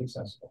handicapped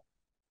accessible,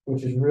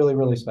 which is really,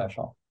 really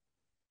special.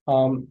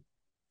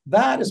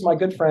 That is my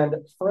good friend,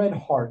 Fred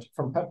Hart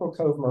from Pepperell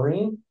Cove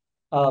Marine.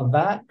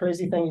 That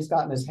crazy thing he's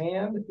got in his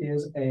hand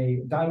is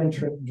a diamond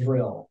tip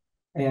drill.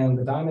 And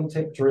the diamond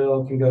tip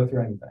drill can go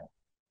through anything.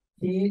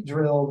 He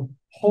drilled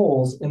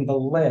holes in the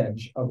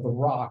ledge of the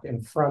rock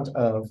in front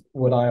of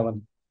Wood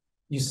Island.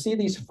 You see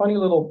these funny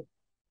little,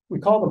 we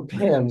call them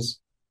pins.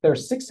 They're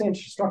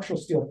 6-inch structural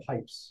steel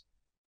pipes.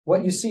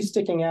 What you see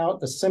sticking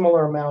out, a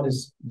similar amount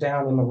is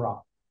down in the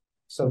rock.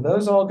 So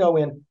those all go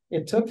in.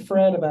 It took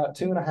Fred about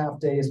 2.5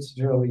 days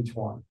to drill each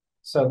one.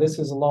 So this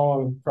is a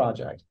long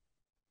project.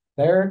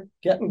 They're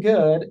getting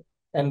good.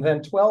 And then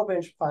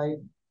 12-inch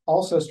pipe,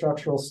 also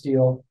structural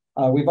steel.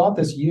 We bought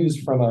this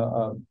used from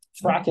a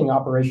fracking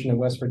operation in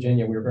West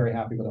Virginia. We were very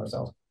happy with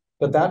ourselves.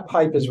 But that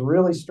pipe is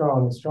really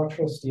strong, it's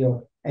structural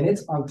steel, and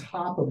it's on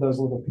top of those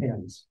little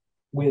pins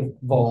with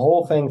the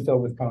whole thing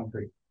filled with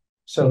concrete.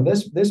 So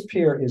this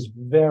pier is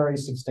very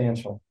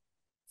substantial.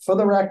 For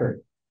the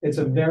record, it's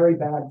a very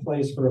bad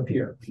place for a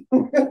pier.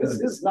 This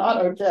is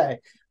not okay.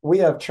 We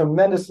have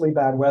tremendously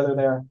bad weather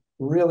there,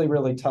 really,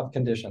 really tough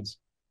conditions.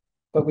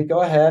 But we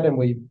go ahead and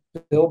we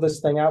build this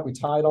thing out. We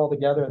tie it all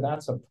together.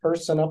 That's a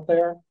person up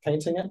there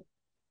painting it.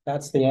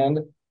 That's the end.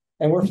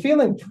 And we're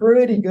feeling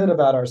pretty good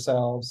about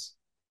ourselves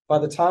by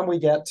the time we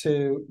get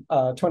to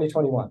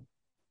 2021.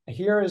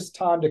 Here is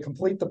time to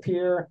complete the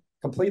pier,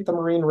 complete the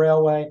Marine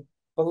Railway.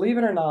 Believe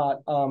it or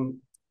not,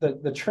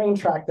 the train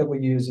track that we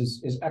use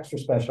is extra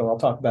special. I'll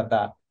talk about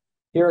that.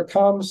 Here it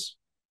comes.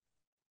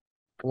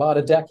 A lot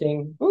of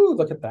decking. Ooh,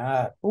 look at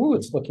that. Ooh,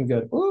 it's looking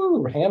good.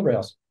 Ooh,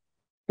 handrails.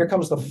 Here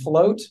comes the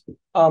float.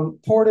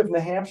 Port of New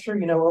Hampshire,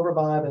 you know, over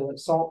by the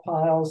salt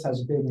piles,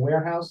 has a big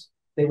warehouse.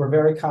 They were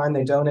very kind.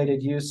 They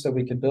donated use so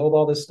we could build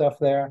all this stuff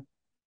there.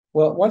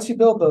 Well, once you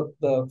build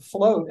the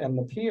float and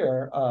the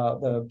pier,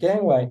 the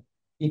gangway,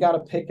 you got to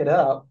pick it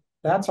up.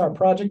 That's our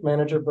project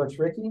manager, Butch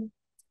Rickey,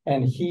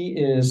 and he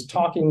is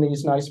talking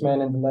these nice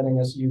men into letting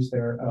us use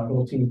their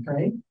little teeny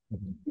crane.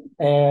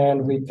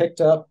 And we picked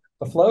up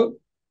the float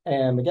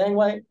and the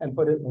gangway and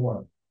put it in the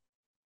water.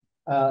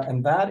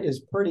 And that is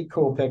pretty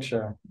cool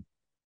picture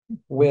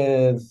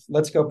with,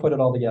 let's go put it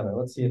all together.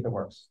 Let's see if it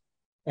works.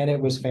 And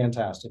it was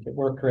fantastic. It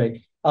worked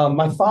great.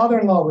 My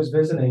father-in-law was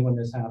visiting when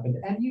this happened.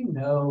 And you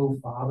know,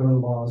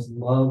 father-in-laws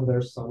love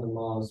their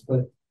son-in-laws,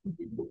 but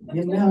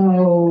you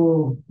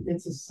know,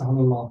 it's a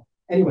son-in-law.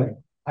 Anyway,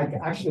 I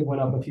actually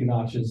went up a few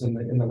notches in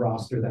the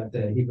roster that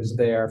day. He was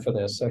there for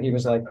this. So he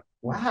was like,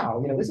 wow,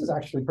 you know, this is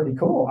actually pretty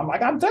cool. I'm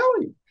like, I'm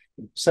telling you.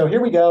 So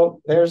here we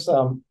go. There's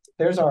our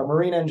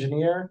marine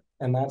engineer,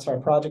 and that's our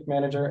project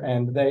manager,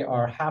 and they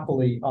are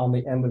happily on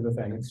the end of the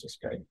thing. It's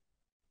just great.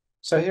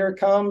 So here it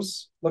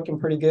comes, looking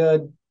pretty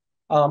good.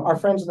 Our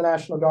friends of the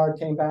National Guard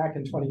came back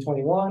in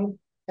 2021,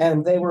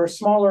 and they were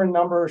smaller in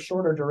number,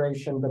 shorter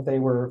duration, but they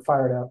were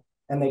fired up,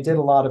 and they did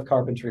a lot of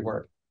carpentry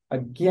work.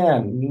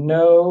 Again,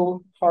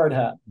 no hard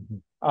hat.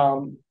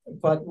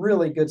 But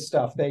really good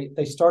stuff.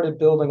 They started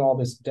building all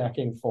this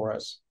decking for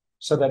us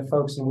so that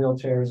folks in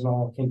wheelchairs and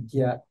all can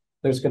get,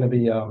 there's going to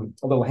be a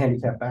little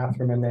handicap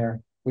bathroom in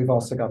there. We've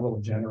also got a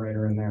little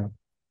generator in there.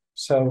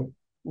 So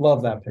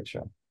love that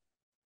picture.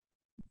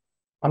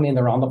 I mean,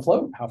 they're on the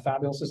float. How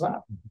fabulous is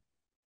that?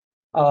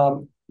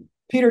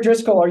 Peter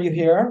Driscoll, are you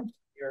here?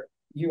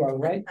 You are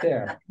right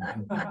there.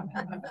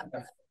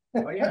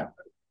 Oh, yeah.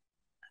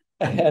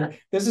 And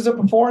this is a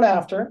before and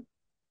after.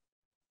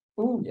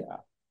 Oh, yeah.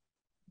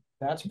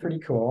 That's pretty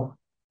cool.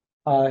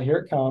 Here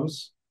it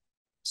comes.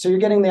 So you're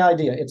getting the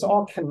idea. It's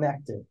all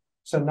connected.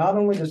 So not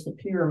only does the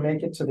pier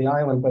make it to the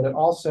island, but it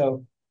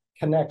also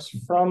connects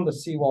from the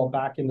seawall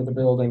back into the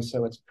building.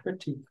 So it's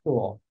pretty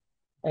cool.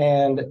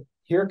 And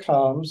here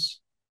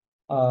comes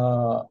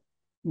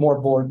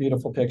more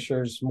beautiful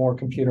pictures, more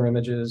computer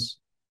images,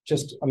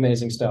 just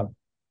amazing stuff.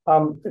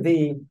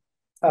 The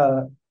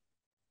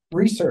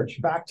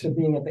research back to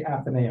being at the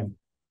Athenaeum,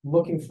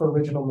 looking for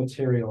original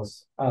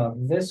materials.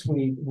 This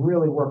we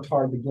really worked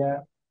hard to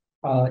get.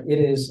 It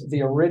is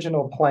the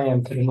original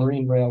plan for the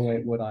Marine Railway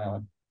at Wood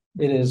Island.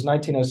 It is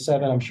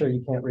 1907. I'm sure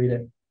you can't read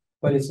it,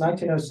 but it's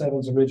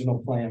 1907's original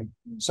plan.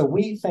 So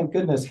we, thank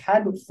goodness,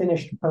 hadn't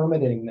finished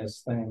permitting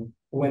this thing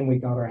when we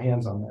got our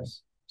hands on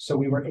this. So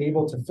we were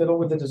able to fiddle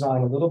with the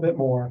design a little bit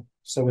more.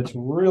 So it's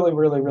really,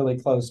 really, really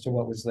close to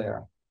what was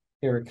there.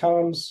 Here it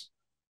comes.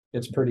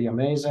 It's pretty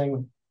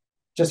amazing.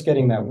 Just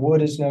getting that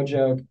wood is no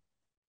joke.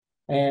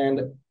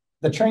 And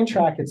the train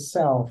track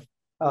itself,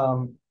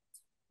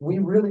 we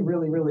really,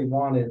 really, really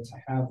wanted to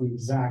have the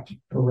exact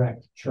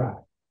correct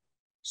track.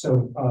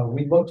 So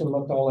we looked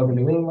all over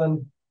New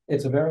England.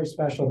 It's a very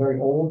special, very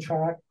old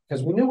track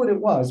because we knew what it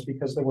was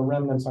because there were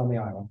remnants on the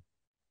island.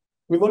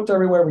 We looked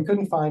everywhere. We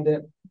couldn't find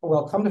it.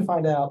 Well, come to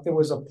find out, there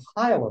was a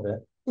pile of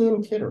it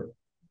in Kittery.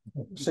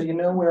 So you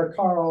know where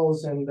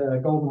Carl's and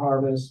Golden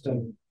Harvest,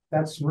 and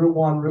that's Route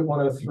 1, Route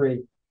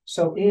 103.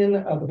 So in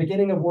the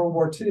beginning of World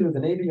War II, the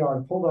Navy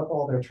Yard pulled up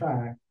all their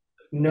track,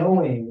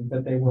 knowing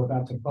that they were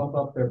about to bump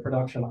up their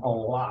production a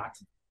lot,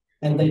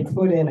 and they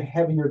put in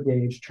heavier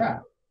gauge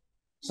track.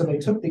 So they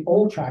took the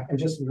old track and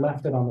just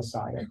left it on the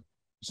side.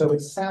 So it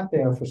sat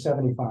there for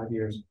 75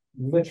 years.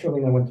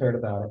 Literally no one cared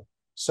about it.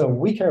 So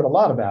we cared a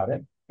lot about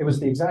it. It was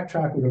the exact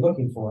track we were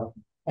looking for.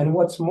 And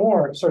what's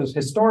more, sort of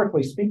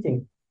historically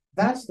speaking,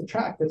 that's the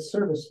track that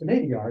serviced the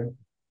Navy Yard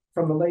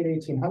from the late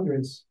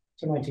 1800s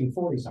to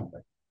 1940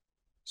 something.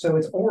 So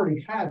it's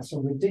already had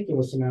some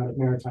ridiculous amount of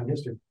maritime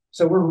history.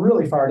 So we're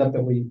really fired up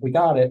that we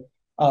got it.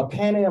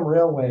 Pan Am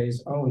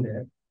Railways owned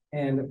it,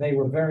 and they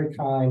were very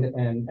kind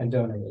and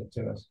donated it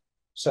to us.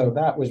 So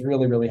that was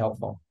really, really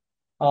helpful.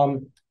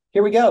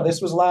 Here we go.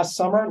 This was last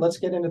summer. Let's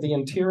get into the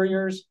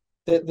interiors.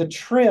 The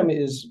trim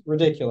is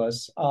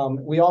ridiculous.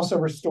 We also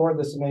restored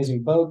this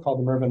amazing boat called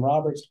the Mervyn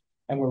Roberts,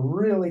 and we're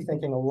really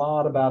thinking a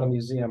lot about a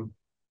museum.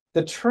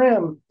 The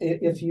trim,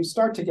 if you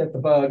start to get the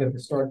bug of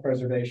historic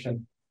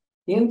preservation,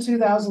 in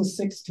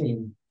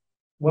 2016,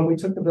 when we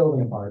took the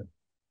building apart,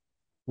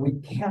 we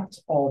kept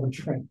all the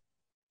trim.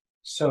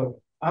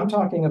 So I'm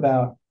talking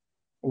about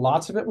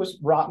lots of it was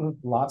rotten,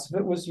 lots of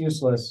it was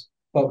useless,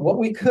 but what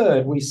we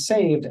could, we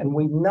saved and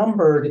we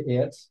numbered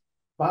it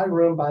by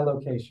room, by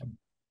location.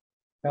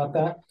 Got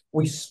that?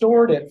 We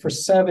stored it for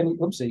 7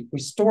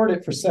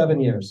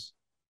 years.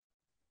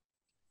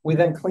 We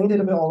then cleaned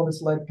it of all of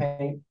its lead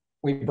paint.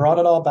 We brought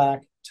it all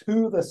back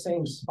to the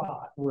same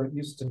spot where it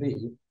used to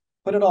be,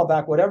 put it all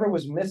back. Whatever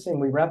was missing,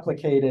 we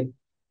replicated.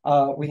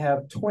 We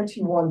have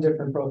 21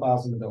 different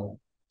profiles in the building.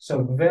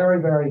 So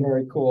very, very,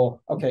 very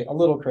cool. Okay, a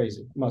little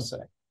crazy, I must say.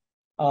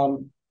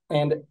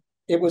 And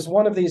it was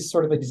one of these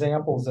sort of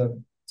examples of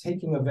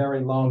taking a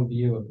very long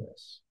view of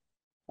this.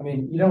 I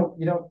mean, you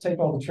don't take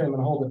all the trim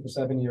and hold it for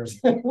 7 years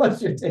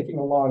unless you're taking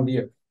a long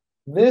view.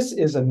 This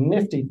is a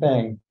nifty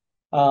thing.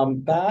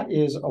 That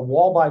is a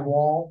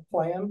wall-by-wall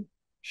plan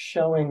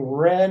showing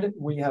red,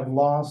 we have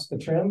lost the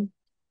trim,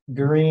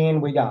 green,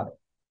 we got it.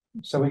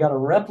 So we got to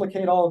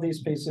replicate all of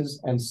these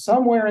pieces, and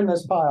somewhere in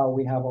this pile,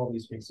 we have all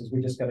these pieces.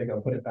 We just got to go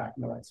put it back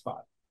in the right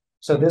spot.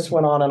 So this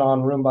went on and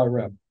on, room by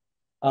room.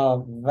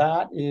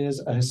 That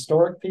is a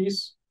historic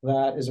piece.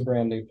 That is a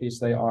brand new piece.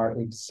 They are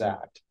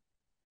exact.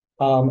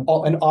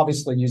 And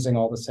obviously using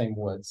all the same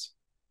woods.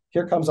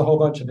 Here comes a whole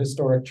bunch of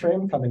historic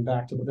trim coming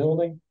back to the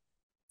building.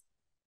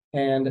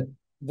 And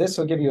this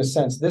will give you a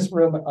sense. This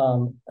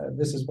room,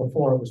 this is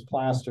before it was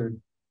plastered.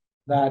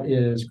 That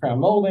is crown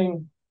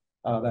molding.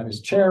 That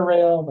is chair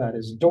rail. That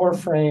is door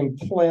frame,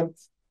 plinth.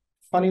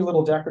 Funny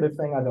little decorative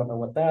thing. I don't know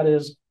what that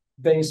is.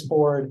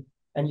 Baseboard.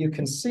 And you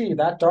can see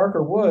that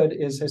darker wood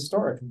is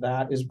historic.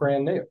 That is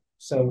brand new.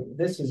 So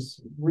this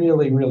is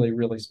really, really,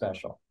 really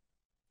special.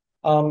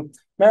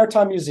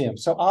 Maritime Museum.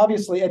 So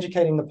obviously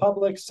educating the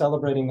public,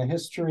 celebrating the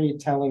history,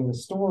 telling the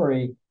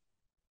story.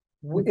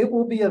 It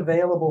will be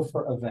available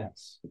for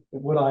events at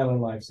Wood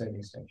Island Life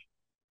Saving Station.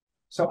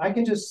 So I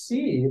can just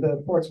see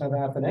the Portsmouth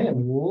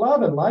Athenaeum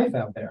loving life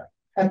out there.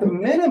 At the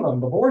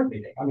minimum, the board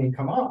meeting. I mean,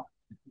 come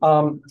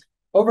on.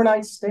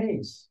 Overnight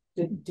stays.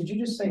 Did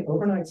you just say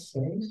overnight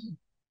stays?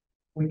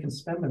 We can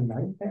spend the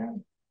night there?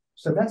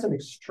 So that's an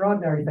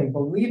extraordinary thing.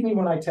 Believe me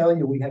when I tell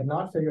you, we have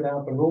not figured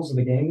out the rules of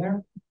the game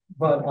there,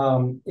 but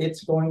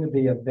it's going to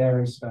be a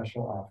very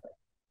special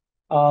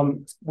offer.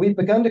 We've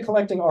begun to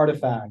collecting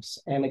artifacts.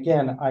 And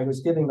again, I was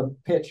giving the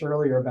pitch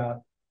earlier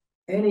about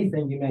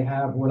anything you may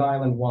have Wood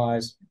Island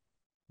wise.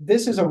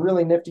 This is a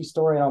really nifty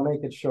story, and I'll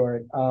make it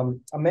short.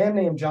 A man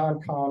named John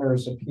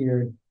Connors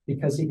appeared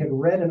because he had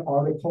read an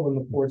article in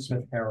the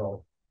Portsmouth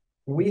Herald.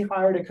 We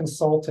hired a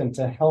consultant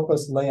to help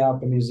us lay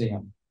out the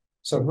museum.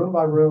 So room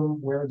by room,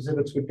 where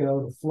exhibits would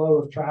go, the flow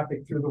of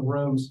traffic through the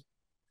rooms,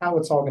 how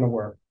it's all going to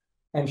work.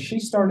 And she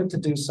started to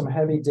do some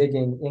heavy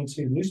digging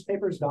into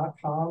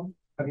newspapers.com.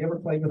 Have you ever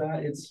played with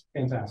that? It's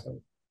fantastic.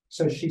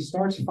 So she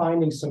starts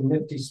finding some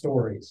nifty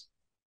stories.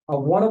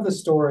 One of the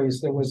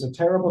stories, there was a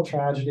terrible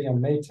tragedy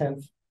on May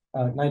 10th,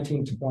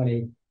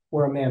 1920,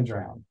 where a man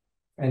drowned.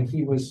 And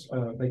he was,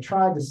 they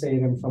tried to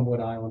save him from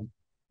Wood Island.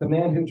 The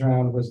man who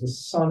drowned was the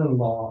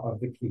son-in-law of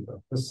the keeper,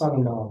 the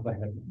son-in-law of the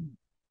headman.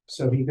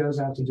 So he goes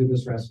out to do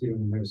this rescue,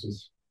 and there's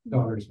his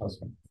daughter's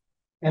husband.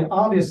 And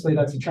obviously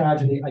that's a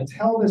tragedy. I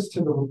tell this to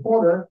the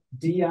reporter,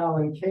 D.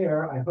 Allen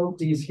Kerr. I hope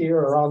D's here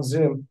or on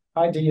Zoom.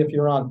 Hi, D, if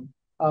you're on.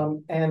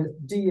 And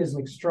D is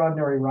an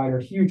extraordinary writer,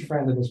 huge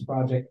friend of this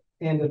project,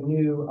 and a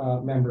new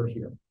member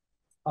here.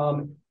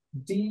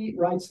 D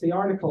writes the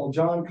article,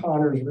 John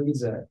Connors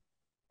reads it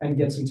and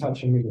gets in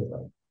touch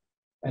immediately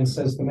and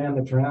says, the man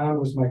that drowned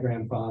was my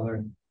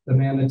grandfather. The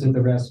man that did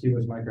the rescue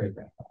was my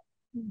great-grandfather.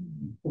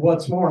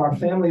 What's more, our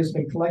family has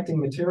been collecting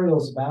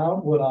materials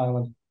about Wood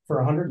Island for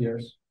 100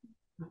 years.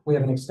 We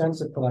have an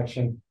extensive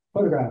collection,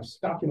 photographs,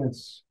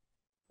 documents,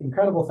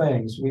 incredible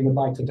things. We would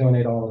like to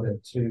donate all of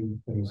it to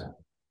the museum.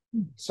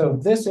 So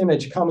this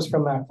image comes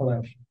from that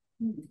collection.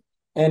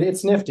 And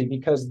it's nifty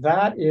because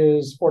that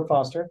is Fort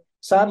Foster.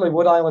 Sadly,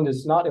 Wood Island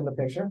is not in the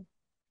picture.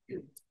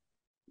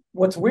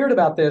 What's weird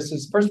about this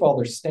is, first of all,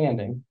 they're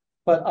standing,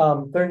 but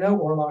there are no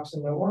oarlocks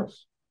and no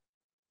oars.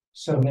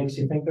 So it makes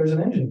you think there's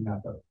an engine in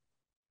that boat,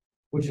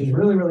 which is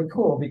really, really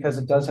cool because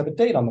it does have a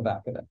date on the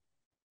back of it.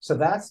 So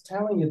that's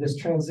telling you this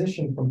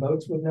transition from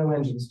boats with no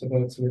engines to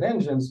boats with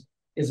engines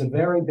is a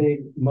very big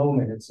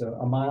moment. It's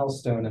a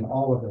milestone in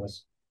all of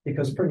this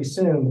because pretty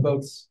soon the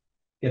boats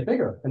get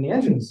bigger and the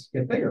engines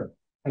get bigger.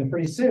 And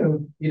pretty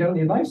soon you don't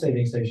need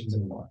life-saving stations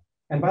anymore.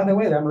 And by the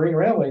way, that marine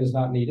railway is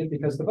not needed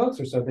because the boats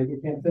are so big you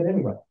can't fit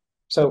anywhere.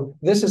 So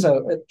this is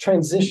a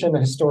transition,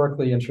 a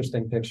historically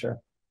interesting picture.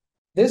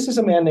 This is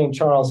a man named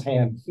Charles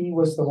Hand. He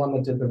was the one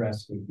that did the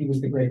rescue. He was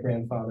the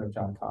great-grandfather of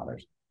John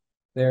Connors.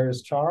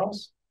 There's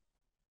Charles.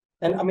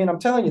 And I mean, I'm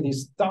telling you,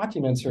 these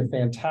documents are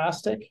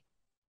fantastic.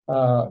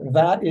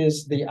 That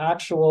is the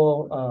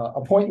actual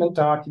appointment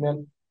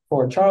document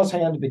for Charles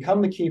Hand to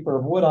become the keeper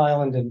of Wood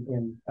Island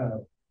in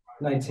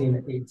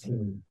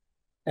 1918.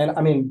 And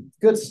I mean,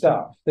 good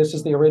stuff. This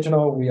is the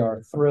original. We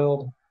are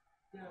thrilled.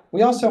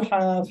 We also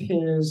have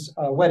his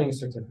wedding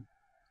certificate.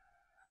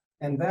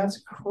 And that's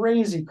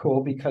crazy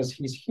cool because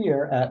he's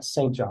here at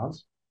St.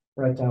 John's,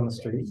 right down the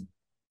street.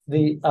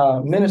 The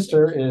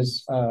minister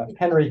is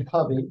Henry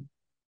Hovey.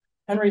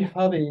 Henry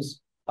Hovey's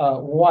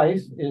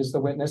wife is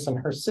the witness and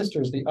her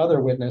sister is the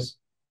other witness.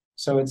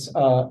 So it's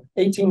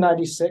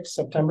 1896,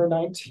 September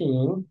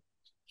 19.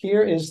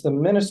 Here is the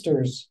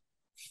minister's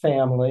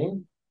family.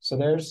 So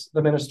there's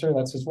the minister,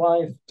 that's his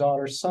wife,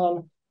 daughter,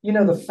 son. You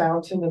know, the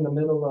fountain in the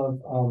middle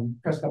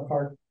of Prescott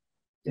Park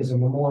is a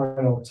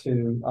memorial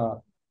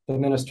to the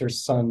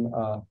minister's son,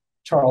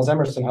 Charles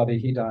Emerson Hovey.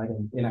 He died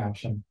in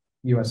action,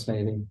 U.S.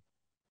 Navy.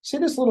 See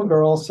this little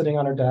girl sitting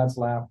on her dad's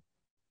lap?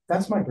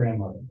 That's my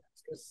grandmother.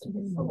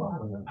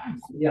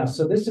 Yeah,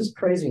 so this is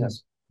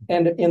craziness.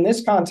 And in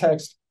this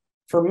context,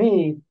 for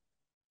me,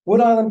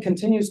 Wood Island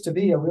continues to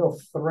be a real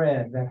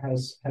thread that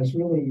has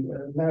really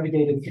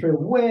navigated through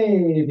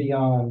way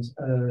beyond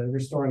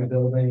restoring a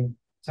building,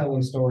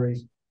 telling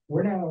stories.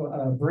 We're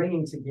now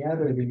bringing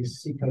together these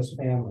seacoast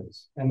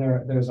families, and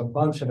there's a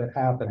bunch of it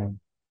happening.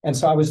 And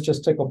so I was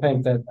just tickled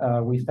pink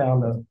that we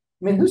found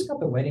I mean, who's got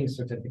the wedding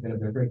certificate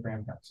of their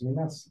great-grandparents? I mean,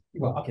 that's,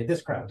 well, okay,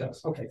 this crowd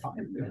does. Okay,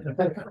 fine.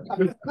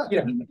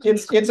 You know,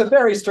 it's a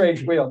very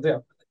strange wheel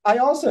deal. I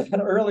also had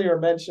earlier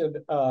mentioned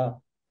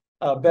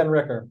Ben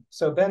Ricker.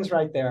 So Ben's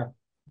right there.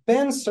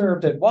 Ben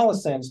served at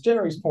Wallace Sands,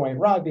 Jerry's Point,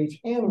 Rye Beach,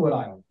 and Wood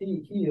Island.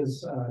 He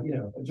is, you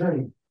know, a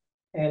journey.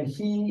 And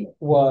he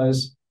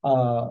was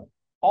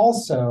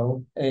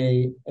also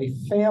a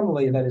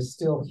family that is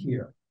still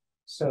here.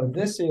 So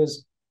this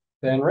is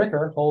Ben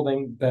Ricker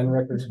holding Ben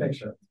Ricker's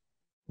picture.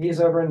 He's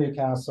over in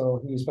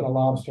Newcastle. He's been a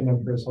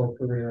lobsterman for his whole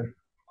career.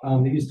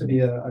 There used to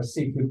be a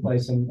seafood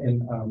place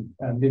in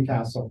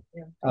Newcastle,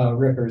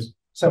 Ricker's.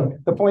 So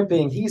the point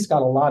being, he's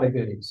got a lot of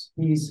goodies.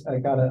 He's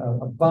got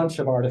a bunch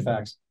of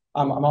artifacts.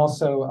 I'm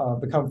also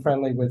become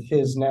friendly with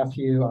his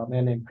nephew, a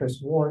man named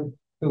Chris Ward,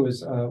 who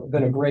has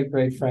been a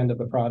great friend of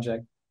the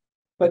project.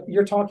 But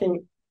you're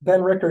talking,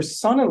 Ben Ricker's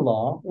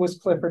son-in-law was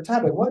Clifford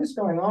Tabbitt. What is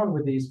going on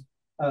with these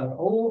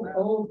old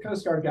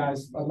Coast Guard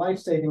guys,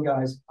 life-saving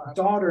guys,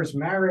 daughters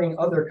marrying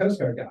other Coast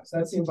Guard guys?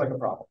 That seems like a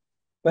problem.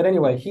 But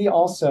anyway, he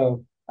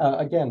also,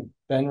 again,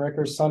 Ben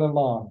Ricker's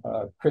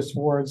son-in-law, Chris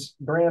Ward's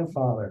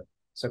grandfather.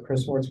 So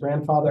Chris Ward's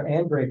grandfather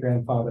and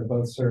great-grandfather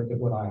both served at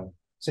Wood Island.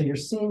 So you're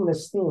seeing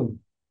this theme.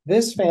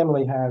 This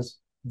family has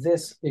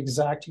this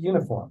exact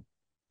uniform.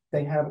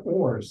 They have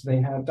oars,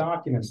 they have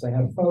documents, they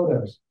have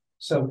photos.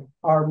 So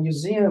our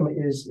museum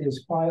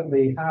is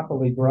quietly,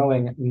 happily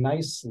growing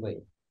nicely.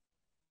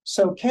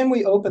 So can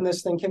we open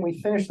this thing? Can we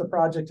finish the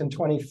project in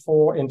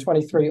 24, in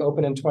 23,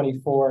 open in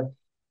 24,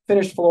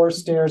 finish floor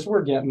stairs?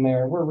 We're getting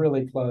there. We're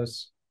really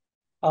close.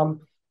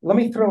 Let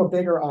me throw a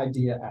bigger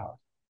idea out.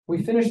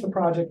 We finish the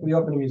project, we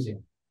open a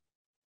museum.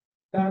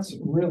 That's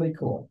really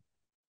cool.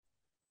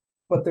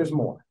 But there's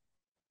more.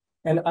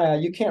 And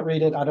you can't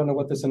read it. I don't know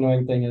what this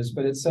annoying thing is,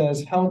 but it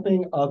says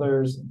helping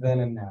others then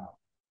and now.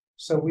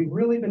 So we've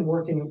really been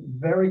working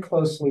very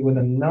closely with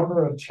a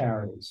number of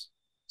charities.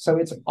 So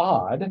it's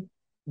odd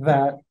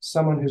that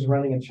someone who's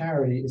running a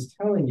charity is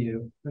telling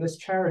you that this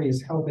charity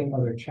is helping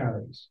other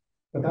charities.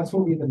 But that's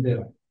what we've been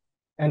doing.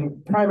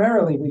 And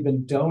primarily, we've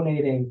been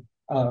donating.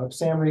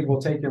 Sam Reid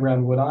will take you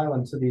around Wood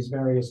Island to these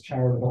various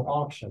charitable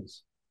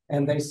auctions.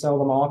 And they sell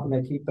them off and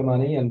they keep the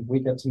money and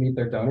we get to meet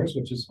their donors,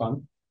 which is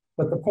fun.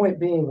 But the point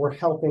being, we're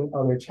helping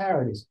other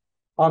charities.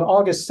 On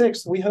August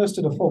 6th, we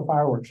hosted a full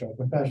fireworks show,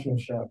 professional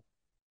show.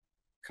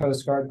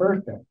 Coast Guard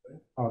birthday,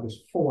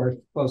 August 4th,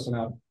 close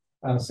enough,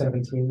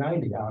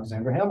 1790,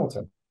 Alexander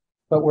Hamilton.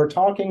 But we're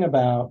talking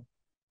about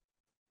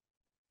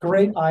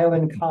Great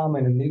Island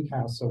Common in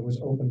Newcastle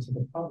was open to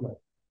the public.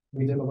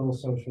 We did a little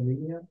social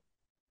media.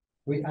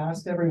 We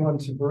asked everyone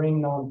to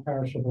bring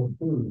non-perishable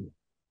food.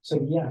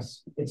 So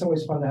yes, it's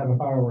always fun to have a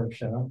fireworks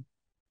show,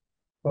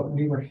 but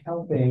we were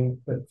helping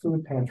the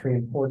food pantry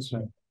in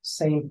Portsmouth.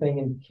 Same thing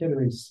in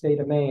Kittery, state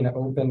of Maine,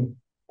 opened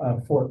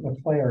Fort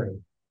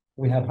McClary.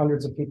 We had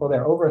hundreds of people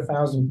there, over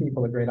 1,000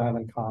 people at Great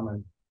Island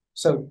Common.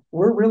 So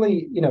we're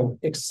really,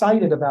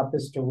 excited about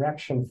this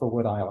direction for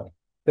Wood Island.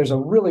 There's a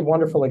really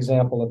wonderful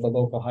example of the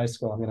local high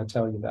school I'm going to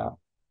tell you about.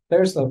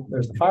 There's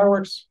the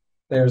fireworks.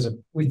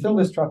 We filled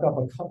this truck up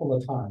a couple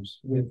of times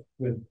with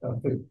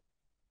food.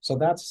 So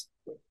that's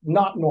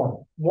not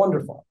normal.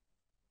 Wonderful.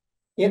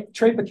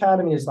 Trape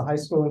Academy is the high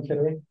school in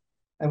Kittery,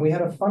 and we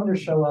had a funder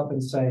show up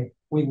and say,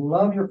 "We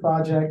love your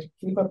project.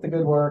 Keep up the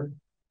good work,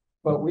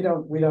 but we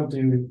don't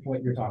do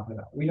what you're talking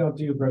about. We don't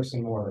do bricks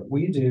and mortar.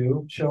 We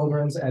do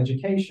children's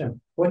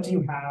education. What do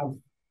you have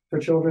for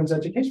children's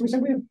education?" We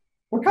said,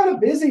 "We're kind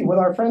of busy with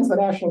our friends, the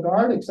National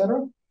Guard,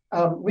 etc.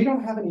 We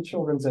don't have any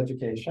children's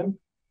education."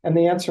 And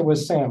the answer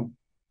was, "Sam,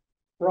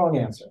 wrong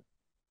answer.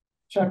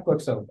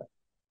 Checkbook's open.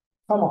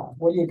 Come on,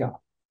 what do you got?"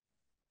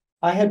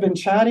 I had been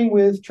chatting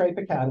with Trape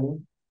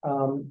Academy,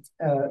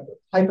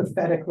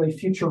 hypothetically,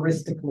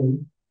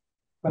 futuristically,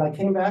 but I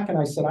came back and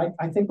I said,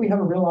 I think we have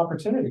a real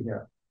opportunity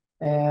here.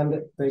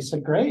 And they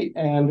said, great.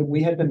 And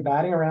we had been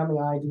batting around the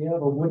idea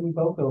of a wooden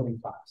boat building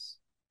class.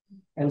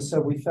 And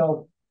so we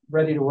felt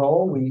ready to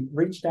roll. We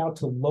reached out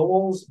to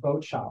Lowell's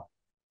Boat Shop.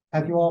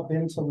 Have you all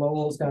been to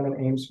Lowell's down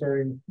in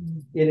Amesbury?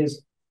 It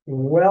is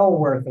well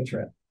worth a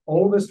trip.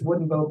 Oldest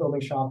wooden boat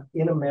building shop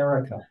in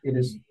America. It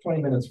is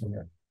 20 minutes from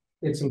here.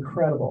 It's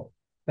incredible.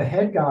 The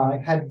head guy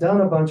had done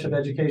a bunch of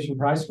education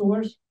for high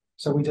schoolers,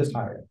 so we just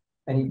hired him.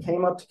 And he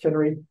came up to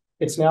Kittery.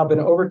 It's now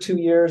been over 2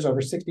 years. Over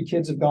 60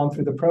 kids have gone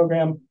through the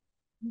program.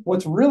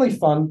 What's really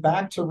fun,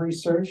 back to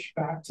research,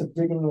 back to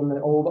digging in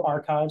the old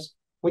archives,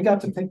 we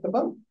got to pick the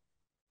boat.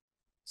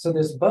 So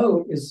this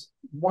boat is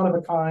one of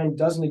a kind,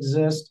 doesn't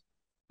exist.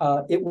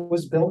 It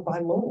was built by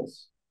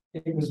Lowell's.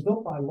 It was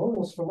built by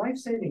Lowell's for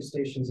life-saving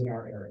stations in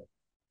our area.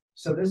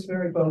 So this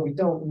very boat, we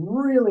don't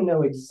really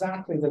know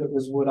exactly that it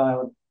was Wood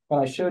Island, but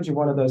I showed you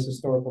one of those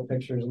historical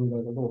pictures and the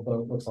little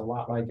boat looks a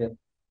lot like it.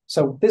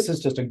 So this is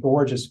just a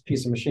gorgeous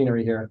piece of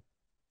machinery here.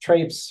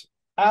 Trape's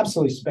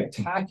absolutely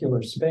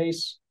spectacular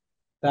space.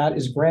 That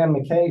is Graham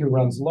McKay, who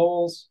runs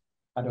Lowell's.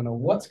 I don't know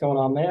what's going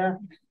on there.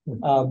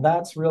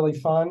 That's really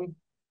fun.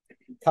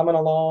 Coming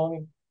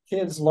along,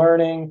 kids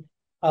learning.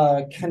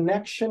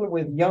 Connection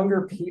with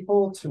younger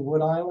people to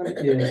Wood Island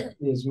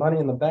is money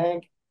in the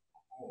bank.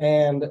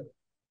 And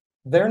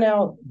they're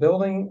now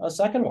building a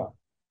second one.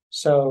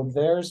 So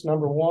there's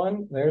number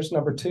one, there's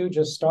number two,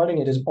 just starting.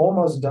 It is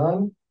almost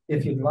done.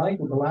 If you'd like,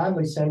 we'll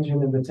gladly send you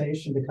an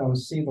invitation to come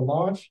see the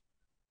launch.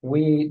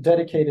 We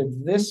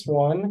dedicated this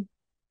one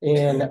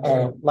in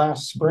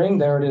last spring.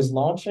 There it is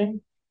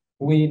launching.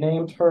 We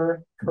named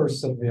her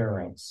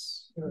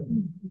Perseverance.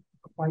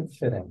 Quite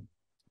fitting.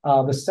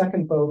 The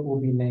second boat will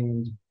be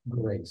named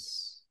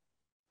Grace.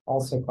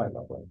 Also quite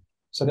lovely.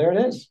 So there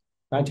it is.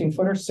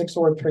 19-footer,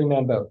 6-oar,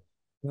 3-man boat.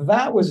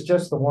 That was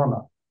just the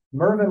warm-up.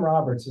 Mervyn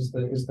Roberts is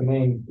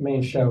the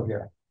main show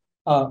here.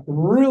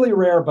 Really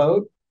rare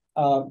boat.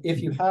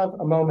 If you have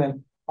a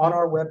moment, on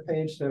our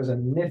webpage, there's a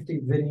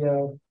nifty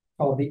video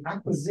called The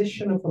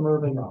Acquisition of the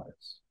Mervyn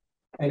Roberts.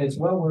 And it's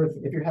well worth,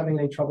 if you're having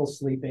any trouble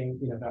sleeping,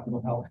 that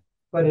will help.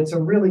 But it's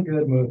a really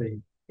good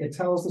movie. It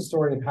tells the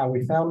story of how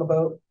we found the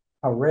boat,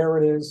 how rare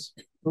it is,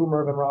 who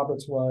Mervyn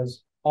Roberts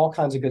was, all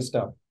kinds of good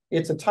stuff.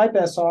 It's a Type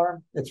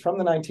SR. It's from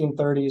the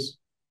 1930s.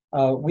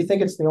 We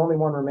think it's the only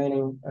one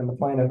remaining on the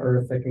planet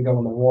Earth that can go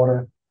in the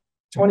water.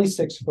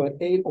 26-foot,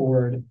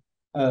 8-oared.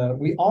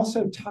 We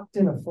also tucked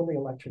in a fully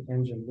electric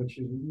engine, which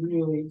is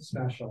really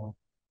special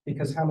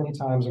because how many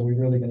times are we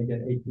really going to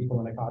get 8 people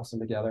in a coxswain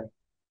together?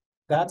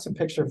 That's a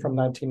picture from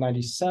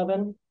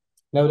 1997.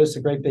 Notice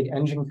a great big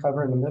engine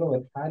cover in the middle.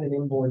 It had an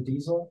inboard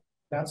diesel.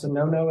 That's a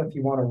no-no if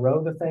you want to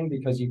row the thing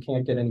because you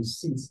can't get any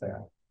seats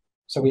there.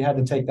 So we had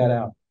to take that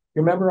out.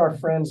 You remember our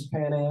friends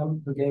Pan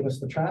Am who gave us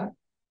the track?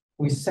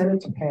 We sent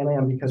it to Pan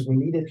Am because we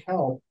needed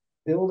help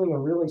building a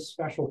really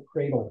special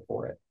cradle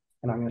for it.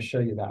 And I'm going to show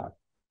you that.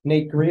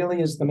 Nate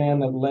Greeley is the man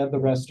that led the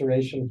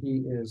restoration.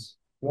 He is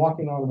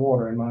walking on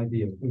water in my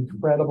view.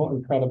 Incredible,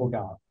 incredible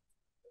guy.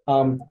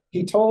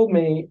 He told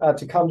me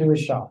to come to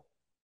his shop.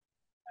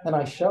 And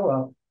I show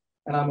up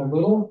and I'm a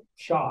little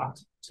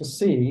shocked to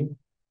see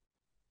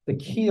the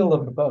keel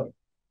of the boat.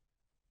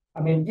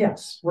 I mean,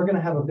 yes, we're going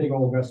to have a big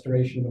old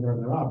restoration of the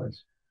Northern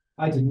Robbers.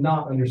 I did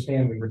not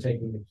understand we were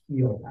taking the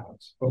keel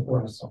out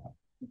before I saw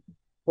it.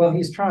 Well,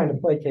 he's trying to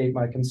placate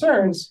my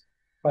concerns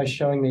by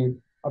showing me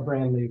a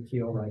brand new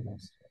keel right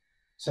next to it.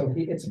 So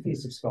it's a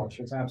piece of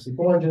sculpture. It's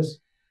absolutely gorgeous.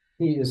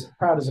 He is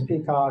proud as a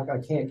peacock. I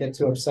can't get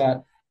too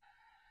upset.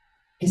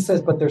 He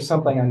says, but there's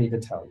something I need to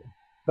tell you.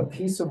 The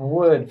piece of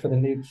wood for the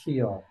new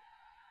keel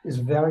is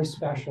very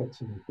special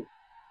to me.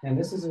 And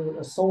this is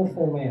a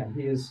soulful man.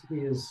 He is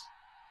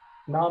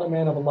not a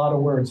man of a lot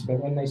of words,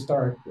 but when they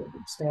start,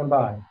 stand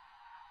by.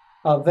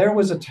 There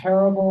was a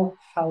terrible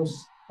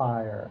house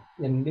fire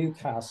in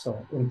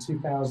Newcastle in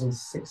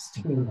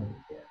 2016.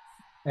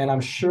 And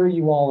I'm sure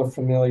you all are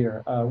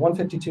familiar.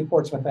 152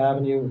 Portsmouth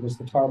Avenue, it was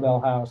the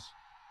Tarbell house,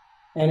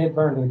 and it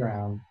burned to the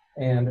ground.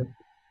 And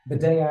the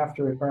day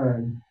after it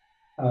burned,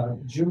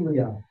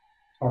 Julia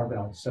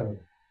Tarbell, so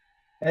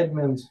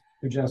Edmund,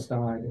 who just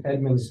died,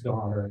 Edmund's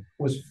daughter,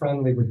 was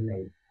friendly with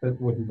Nate,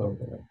 but wouldn't vote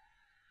with him.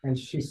 And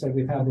she said,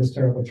 we've had this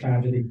terrible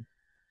tragedy,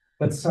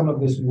 but some of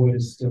this wood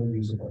is still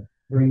usable.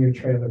 Bring your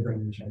trailer,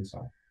 bring your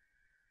chainsaw.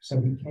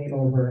 So he came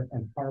over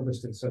and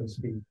harvested, so to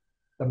speak,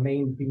 the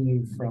main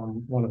beam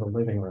from one of the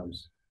living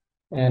rooms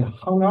and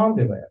hung on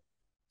to it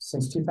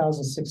since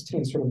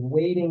 2016, sort of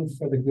waiting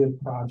for the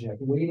good project,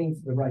 waiting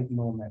for the right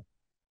moment.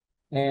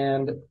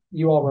 And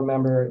you all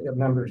remember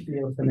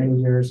here for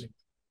many years,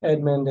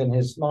 Edmund and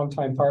his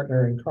longtime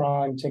partner in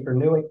crime, Tinker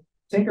Newey.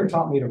 Tinker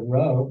taught me to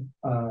row,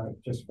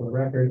 just for the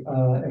record,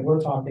 and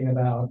we're talking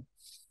about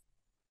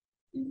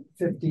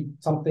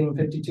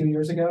 52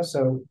 years ago.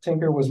 So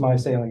Tinker was my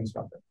sailing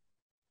instructor.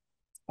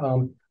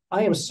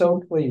 I am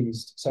so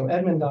pleased. So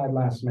Edmund died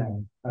last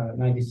May,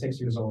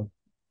 96 years old,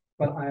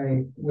 but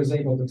I was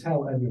able to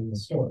tell Edmund the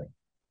story.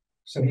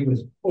 So he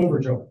was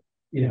overjoyed.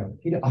 You know,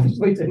 he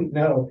obviously didn't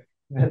know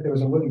that there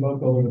was a wooden boat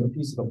builder with a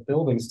piece of the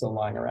building still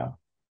lying around.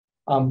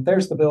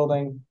 There's the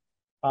building.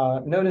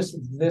 Notice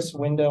this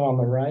window on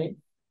the right.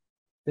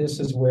 This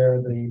is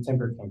where the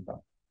timber came from,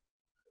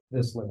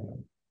 this living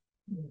room.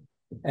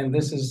 And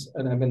this is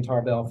an Edmund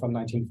Tarbell from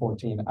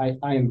 1914.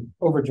 I am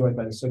overjoyed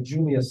by this. So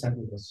Julia sent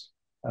me this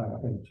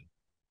image.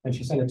 And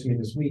she sent it to me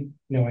this week,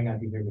 knowing I'd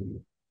be here with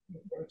you.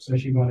 So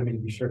she wanted me to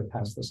be sure to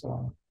pass this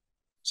along.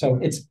 So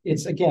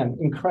it's again,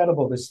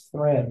 incredible, this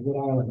thread, Wood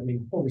Island. I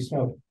mean, holy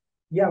smoke.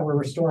 Yeah, we're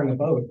restoring a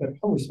boat, but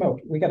holy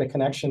smoke, we got a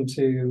connection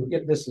to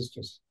it. This is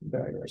just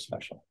very, very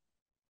special.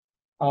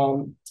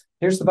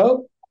 Here's the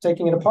boat,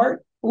 taking it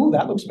apart. Ooh,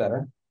 that looks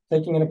better.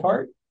 Taking it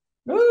apart.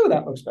 Ooh,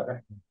 that looks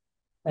better.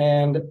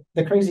 And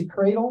the crazy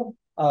cradle,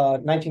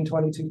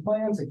 1922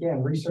 plans.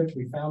 Again, research,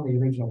 we found the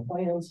original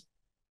plans.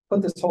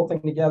 Put this whole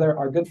thing together.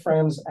 Our good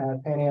friends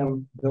at Pan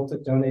Am built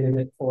it, donated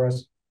it for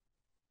us.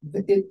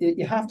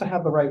 You have to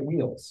have the right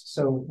wheels.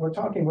 So we're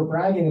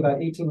bragging about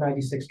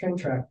 1896 train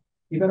track.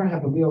 You better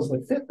have the wheels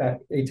that fit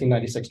that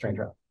 1896 train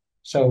track.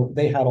 So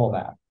they had all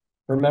that.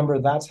 Remember,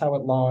 that's how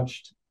it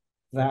launched.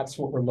 That's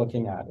what we're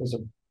looking at, is a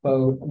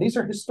boat. And these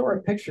are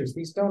historic pictures.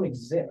 These don't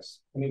exist.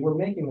 I mean, we're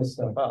making this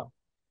stuff up.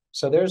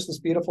 So there's this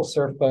beautiful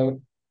surf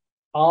boat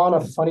on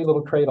a funny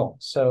little cradle.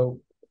 So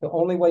the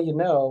only way you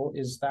know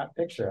is that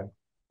picture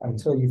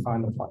until you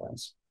find the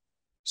plans.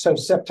 So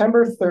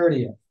September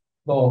 30th,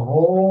 the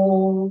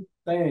whole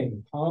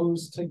thing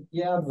comes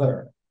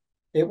together.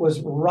 It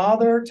was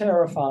rather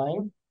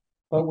terrifying,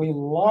 but we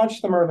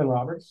launched the Mervyn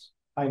Roberts.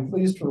 I'm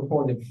pleased to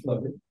report it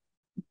floated.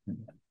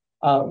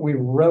 We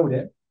rowed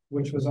it,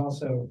 which was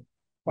also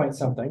quite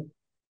something.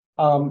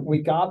 We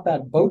got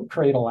that boat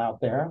cradle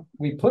out there.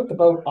 We put the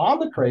boat on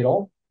the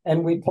cradle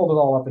and we pulled it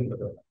all up into the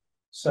building.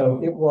 So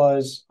it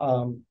was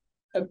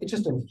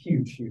just a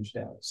huge, huge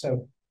day.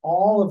 So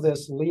all of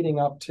this leading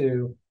up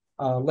to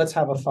let's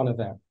have a fun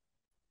event.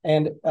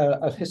 And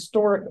a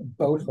historic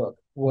boat hook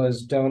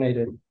was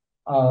donated.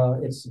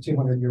 It's a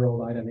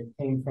 200-year-old item. It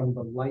came from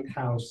the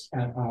lighthouse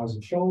at Isles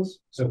and Shoals.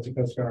 So it's a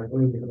Coast Guard,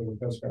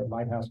 a Coast Guard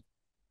lighthouse.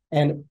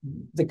 And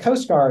the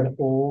Coast Guard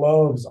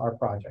loves our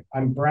project.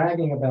 I'm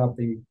bragging about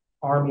the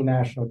Army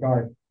National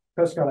Guard.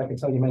 Coast Guard, I can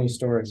tell you many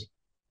stories.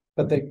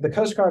 But the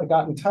Coast Guard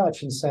got in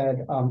touch and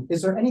said,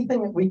 is there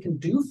anything that we can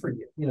do for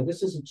you? You know,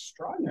 this is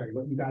extraordinary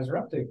what you guys are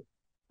up to.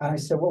 And I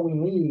said, what we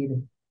need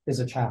is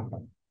a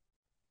chaplain.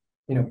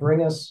 You know,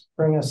 bring us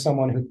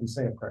someone who can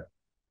say a prayer.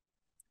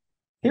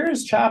 Here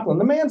is Chaplain.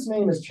 The man's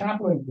name is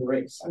Chaplain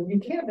Grace. I mean, you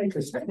can't make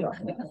this thing up.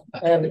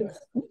 And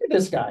look at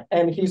this guy.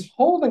 And he's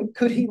holding,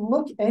 could he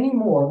look any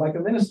more like a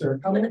minister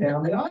coming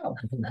down the aisle?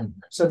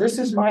 So this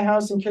is my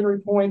house in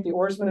Kittery Point. The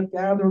oarsmen have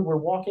gathered. We're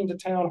walking to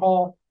Town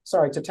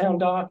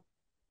Dock.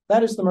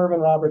 That is the Mervyn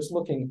Roberts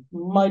looking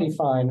mighty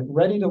fine,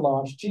 ready to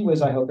launch. Gee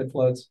whiz, I hope it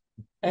floats.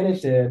 And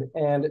it did.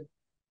 And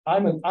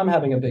I'm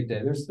having a big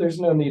day.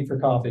 There's no need for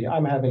coffee.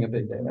 I'm having a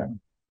big day there.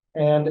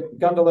 And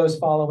gondolas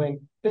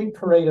following, big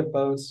parade of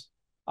boats.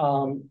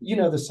 You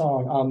know the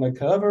song, on the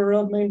cover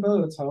of Maine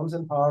boats, homes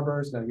and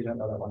harbors. No, you don't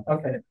know that one.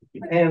 Okay.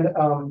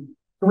 And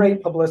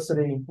great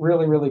publicity,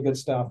 really, really good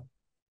stuff.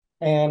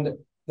 And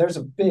there's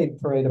a big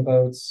parade of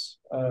boats.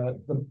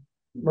 The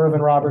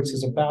Mervyn Roberts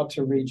is about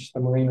to reach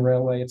the Marine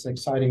Railway. It's an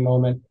exciting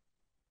moment.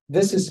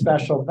 This is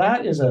special.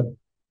 That is a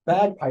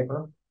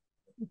bagpiper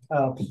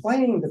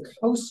playing the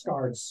Coast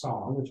Guard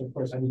song, which of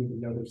course I didn't even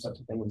know there's such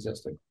a thing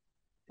existed.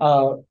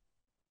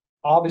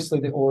 Obviously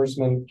the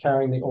oarsmen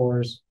carrying the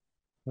oars.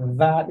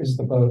 That is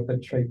the boat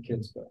that trade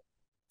kids built.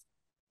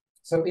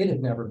 So it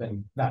had never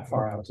been that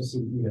far out to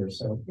sea either.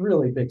 So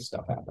really big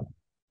stuff happening.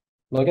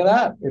 Look at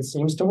that. It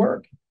seems to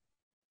work.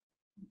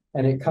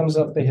 And it comes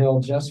up the hill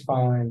just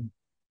fine.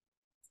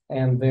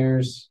 And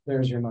there's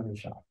your money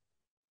shot.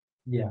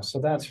 Yeah,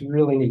 so that's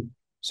really neat.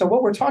 So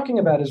what we're talking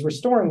about is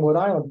restoring Wood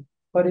Island,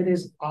 but it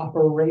is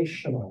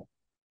operational.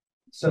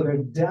 So there are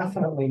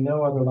definitely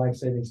no other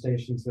life-saving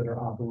stations that are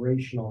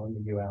operational in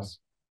the US.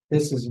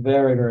 This is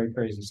very, very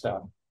crazy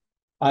stuff.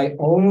 I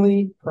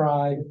only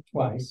cried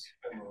twice,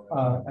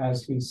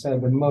 as we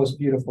said, the most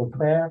beautiful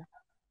prayer.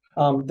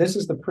 This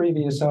is the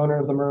previous owner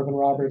of the Mervyn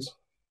Roberts.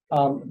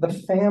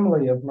 The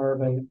family of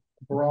Mervyn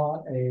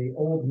brought an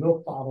old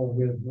milk bottle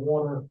with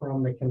water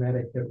from the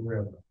Connecticut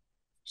River.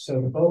 So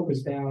the boat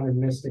was down in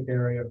Mystic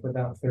area for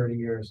about 30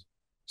 years.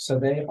 So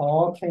they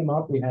all came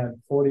up. We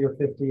had 40 or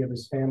 50 of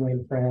his family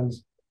and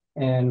friends,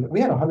 and we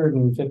had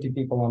 150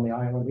 people on the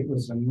island. It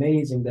was an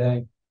amazing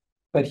day,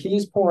 but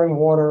he's pouring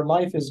water.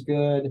 Life is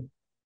good.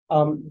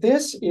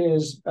 This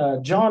is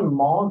John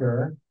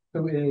Mauger,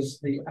 who is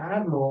the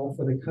admiral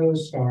for the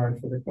Coast Guard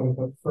for the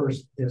quote-unquote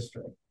first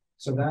district.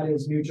 So that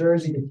is New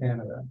Jersey to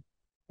Canada.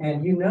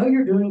 And you know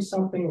you're doing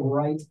something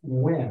right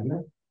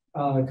when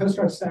Coast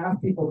Guard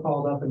staff people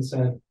called up and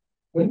said,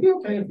 would it be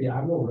okay if the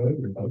admiral rowed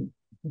your boat?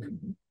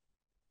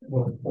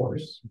 Well, of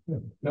course,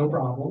 no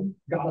problem.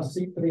 Got a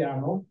seat for the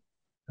admiral.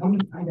 Come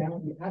to find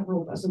out the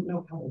admiral doesn't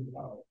know how to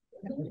row.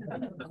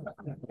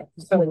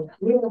 So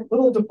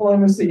little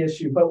diplomacy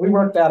issue, but we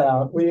worked that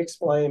out. We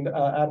explained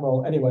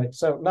Admiral anyway.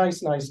 So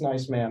nice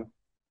man.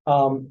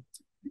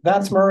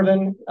 That's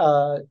Mervyn.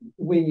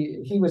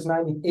 He was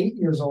 98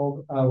 years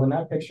old when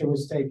that picture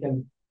was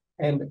taken,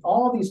 and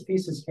all these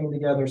pieces came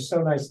together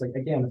so nicely.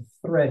 Again,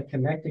 a thread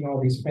connecting all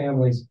these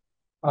families.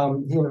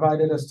 He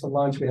invited us to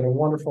lunch. We had a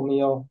wonderful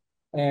meal,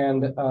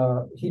 and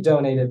he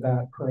donated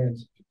that print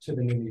to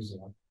the new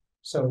museum.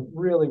 So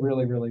really,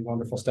 really, really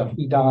wonderful stuff.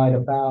 He died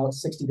about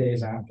 60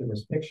 days after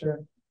this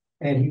picture.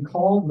 And he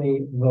called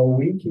me the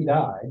week he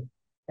died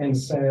and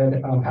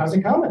said, how's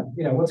it coming?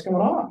 You know, what's going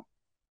on?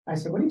 I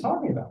said, what are you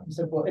talking about? He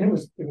said, well, and it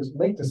was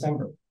late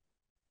December.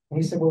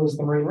 And he said, well, is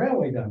the Marine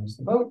Railway done? Is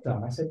the boat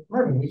done? I said,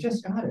 Mervyn, we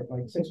just got it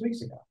like 6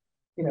 weeks ago.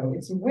 You know,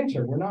 it's in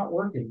winter. We're not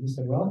working. He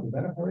said, well, you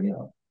better hurry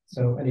up.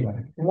 So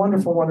anyway,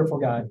 wonderful, wonderful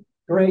guy.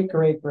 Great,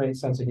 great, great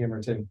sense of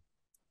humor too.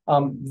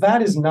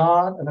 That is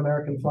not an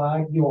American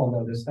flag. You all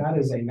know this. That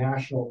is a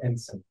national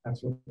ensign.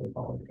 That's what we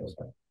call it. It goes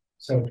back.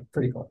 So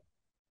pretty cool.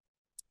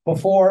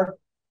 Before,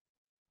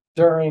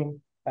 during,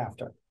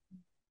 after.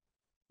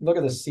 Look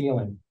at the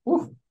ceiling.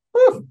 Woof,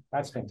 woof.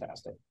 That's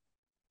fantastic.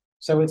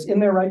 So it's in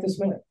there right this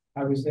minute.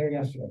 I was there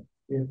yesterday.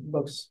 It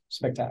looks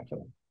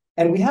spectacular.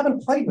 And we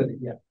haven't played with it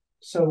yet.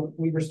 So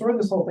we restored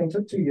this whole thing,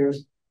 took 2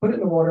 years, put it in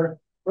the water,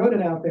 wrote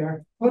it out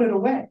there, put it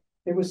away.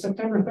 It was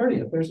September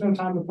 30th. There's no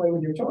time to play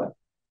with your toy.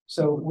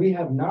 So we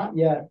have not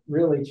yet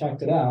really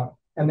checked it out.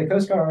 And the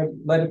Coast Guard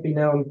let it be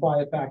known,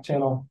 quiet back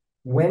channel,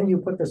 when you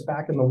put this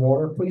back in the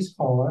water, please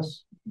call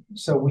us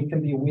so we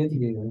can be with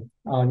you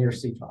on your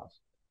sea toss.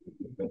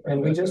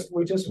 And we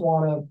just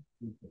want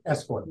to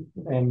escort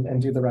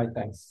and do the right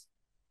thing.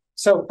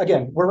 So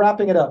again, we're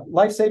wrapping it up.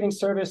 Life-saving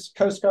service,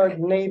 Coast Guard,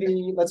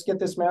 Navy, let's get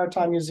this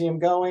Maritime Museum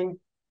going.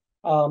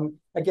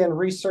 Again,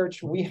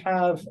 research, we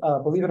have,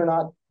 believe it or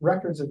not,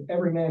 records of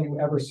every man who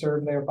ever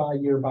served there by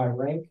year, by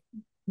rank.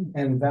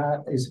 And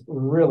that is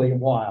really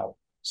wild.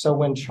 So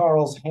when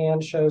Charles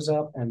Hand shows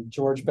up and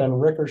George Ben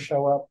Ricker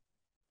show up,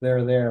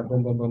 they're there.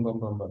 Boom, boom, boom, boom,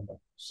 boom, boom, boom.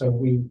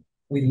 So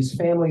these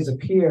families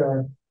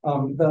appear.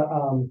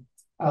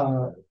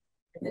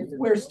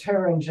 Where's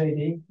Tara and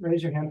JD?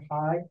 Raise your hand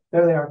high.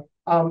 There they are.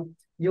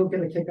 You'll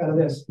get a kick out of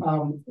this.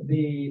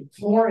 The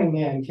flooring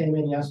man came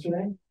in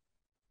yesterday.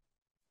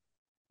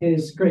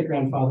 His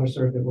great-grandfather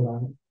served at Wood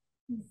Island.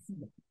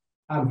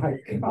 I'm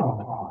like, come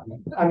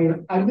on. I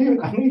mean, I knew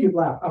you'd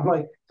laugh. I'm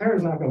like,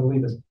 Tara's not going to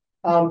believe this.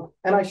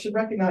 And I should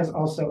recognize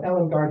also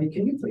Ellen Garvey.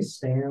 Can you please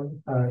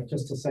stand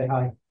just to say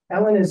hi?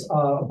 Ellen is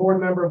a board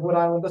member of Wood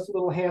Island. Just a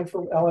little hand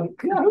from Ellen.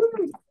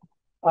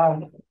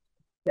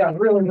 Yeah,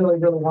 really, really,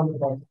 really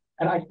wonderful.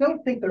 And I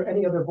don't think there are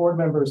any other board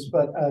members,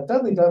 but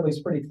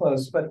Dudley's pretty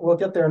close, but we'll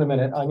get there in a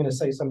minute. I'm going to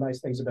say some nice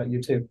things about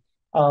you too.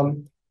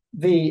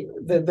 The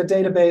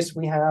database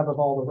we have of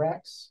all the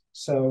recs.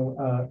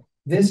 So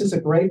this is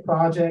a great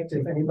project.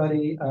 If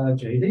anybody,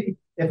 JD,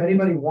 if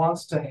anybody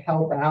wants to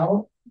help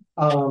out,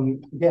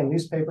 again,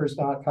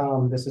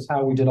 newspapers.com, this is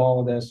how we did all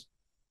of this.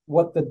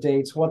 What the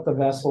dates, what the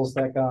vessels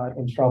that got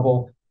in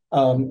trouble,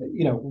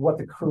 what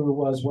the crew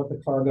was, what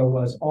the cargo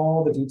was,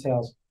 all the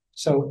details.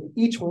 So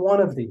each one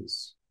of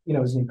these,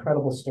 is an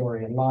incredible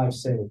story and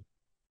lives saved.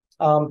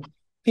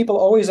 People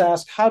always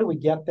ask, how do we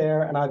get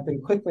there? And I've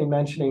been quickly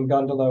mentioning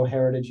Gundalow,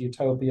 Heritage,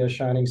 Utopia,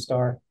 Shining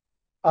Star.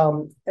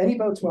 Any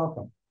boat's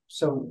welcome.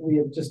 So we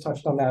have just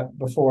touched on that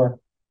before.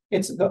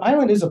 The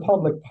island is a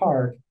public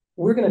park.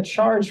 We're going to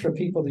charge for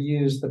people to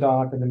use the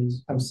dock and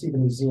come see the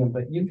museum,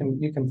 but you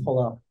can pull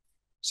up.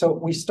 So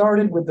we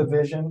started with the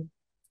vision.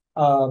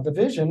 The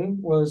vision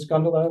was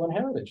Gundalow and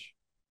Heritage.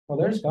 Well,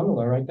 there's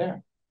Gundalow right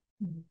there.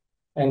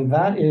 And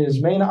that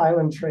is Maine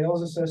Island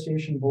Trails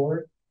Association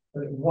Board,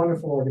 a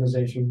wonderful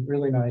organization,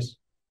 really nice.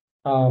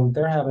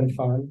 They're having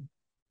fun.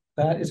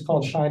 That is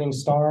called Shining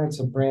Star. It's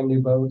a brand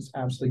new boat. It's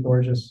absolutely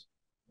gorgeous.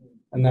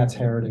 And that's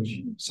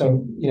Heritage.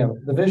 So,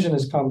 the vision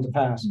has come to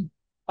pass.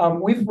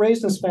 We've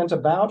raised and spent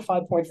about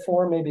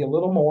 5.4, maybe a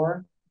little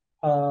more.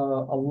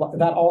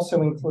 That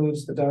also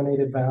includes the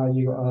donated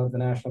value of the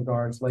National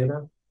Guard's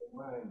labor.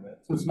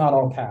 So it's not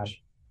all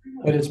cash,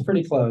 but it's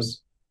pretty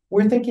close.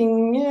 We're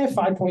thinking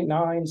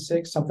 5.9,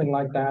 6, something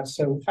like that.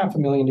 So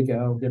 $500,000 to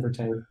go, give or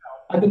take.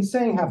 I've been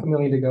saying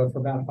 $500,000 to go for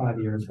about 5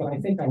 years, but I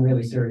think I'm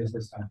really serious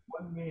this time.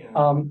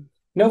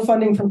 No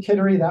funding from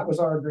Kittery. That was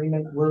our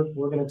agreement. We're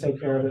going to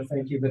take care of it.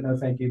 Thank you, but no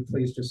thank you.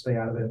 Please just stay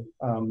out of it.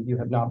 You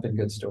have not been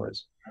good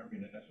stewards.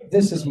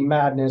 This is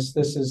madness.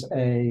 This is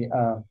a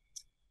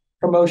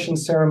promotion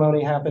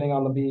ceremony happening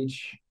on the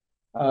beach.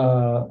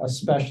 A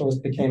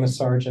specialist became a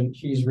sergeant.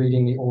 He's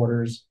reading the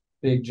orders.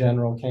 Big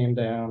general came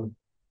down.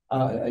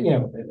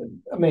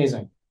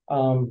 Amazing.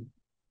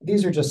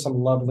 These are just some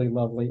lovely,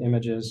 lovely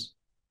images.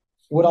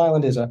 Wood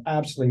Island is an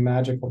absolutely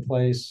magical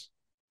place.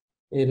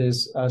 It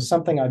is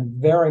something I'd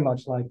very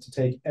much like to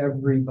take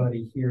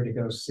everybody here to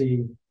go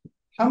see.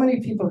 How many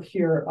people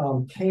here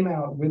came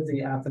out with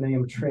the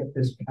Athenaeum trip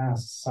this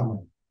past summer?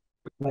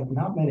 Like,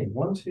 not many.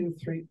 1, 2,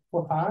 3,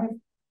 4, 5?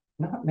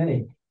 Not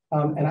many.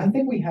 And I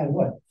think we had,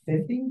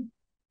 50?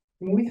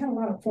 I mean, we had a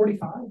lot of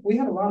 45. We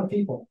had a lot of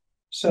people.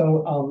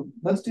 So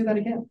let's do that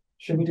again.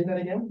 Should we do that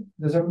again?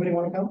 Does everybody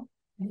want to come?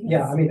 Yes.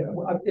 Yeah, I mean,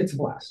 it's a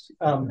blast.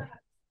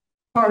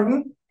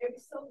 Pardon?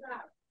 It's sold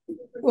out.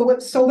 Well,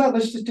 it's sold out.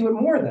 Let's just do it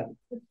more then.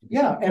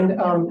 Yeah, and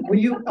will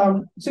you,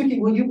 Suki,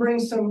 will you bring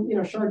some,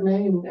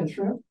 Chardonnay and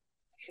shrimp?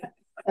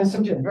 And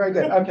some gin. Very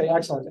good. Okay,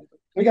 excellent.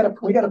 We got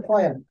a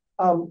plan.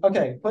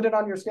 Okay, put it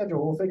on your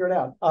schedule. We'll figure it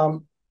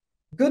out.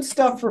 Good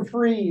stuff for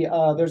free.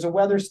 There's a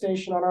weather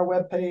station on our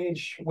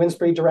webpage, wind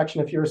speed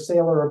direction. If you're a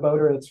sailor or a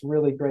boater, it's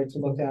really great to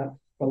look at.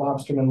 The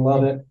lobstermen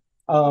love it.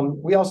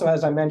 We also,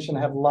 as I mentioned,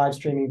 have live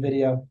streaming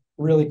video.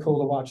 Really cool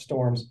to watch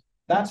storms.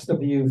 That's the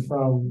view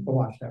from the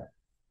watchtower.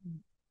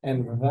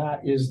 And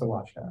that is the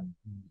watchtower.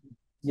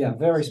 Yeah,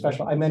 very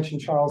special. I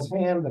mentioned Charles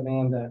Ham, the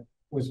man that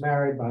was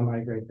married by my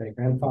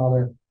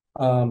great-great-grandfather.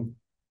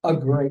 A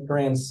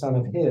great-grandson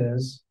of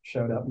his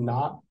showed up,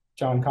 not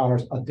John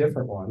Connors, a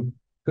different one,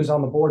 who's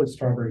on the board at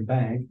Strawberry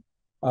Bank.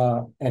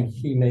 And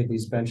he made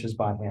these benches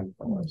by hand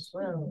for us.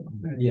 Wow.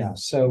 Yeah,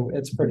 so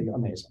it's pretty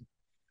amazing.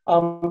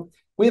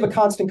 We have a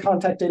constant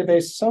contact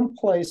database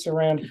someplace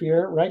around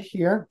here, right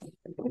here.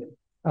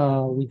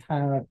 We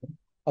have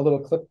a little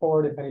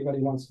clipboard if anybody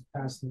wants to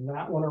pass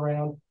that one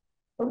around.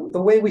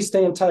 The way we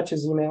stay in touch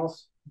is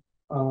emails.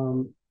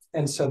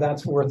 And so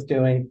that's worth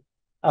doing.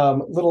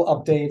 Little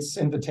updates,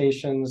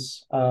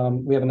 invitations.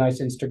 We have a nice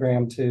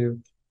Instagram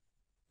too.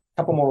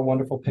 A couple more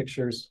wonderful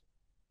pictures.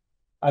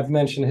 I've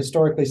mentioned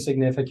historically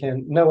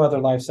significant, no other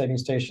life-saving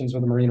stations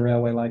with a marine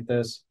railway like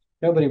this.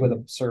 Nobody with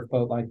a surf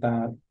boat like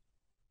that.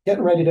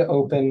 Getting ready to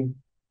open.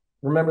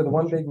 Remember the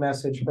one big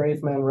message,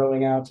 brave men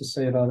rowing out to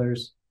save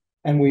others.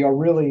 And we are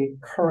really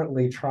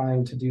currently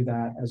trying to do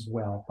that as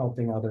well,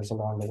 helping others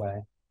along the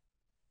way.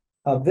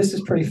 This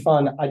is pretty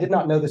fun. I did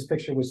not know this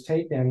picture was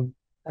taken.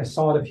 I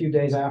saw it a few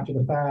days after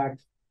the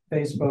fact.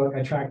 Facebook,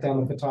 I tracked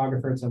down the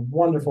photographer. It's a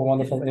wonderful,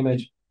 wonderful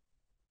image.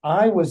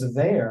 I was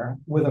there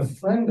with a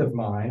friend of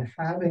mine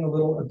having a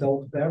little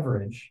adult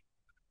beverage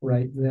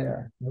right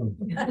there.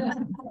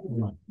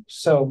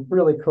 So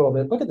really cool.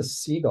 But look at the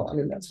seagull. I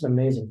mean, that's an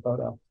amazing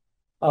photo.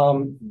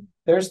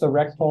 There's the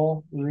wreck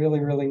pole. Really,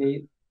 really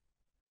neat.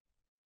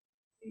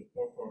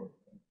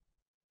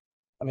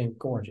 I mean,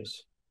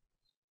 gorgeous.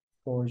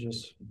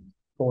 Gorgeous.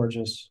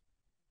 Gorgeous.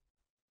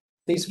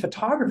 These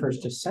photographers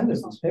just send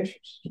us these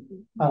pictures.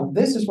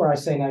 This is where I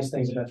say nice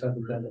things about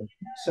Dudley Dudley.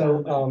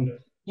 So,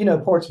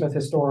 Portsmouth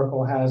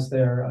Historical has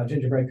their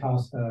gingerbread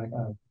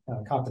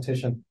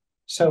competition.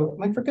 So,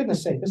 like, for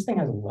goodness sake, this thing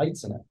has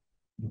lights in it.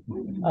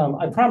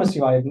 I promise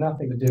you, I have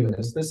nothing to do with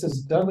this. This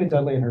is Dudley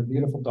Dudley and her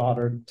beautiful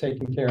daughter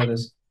taking care of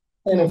this.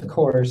 And of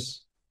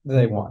course,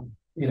 they won.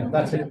 you know,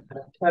 that's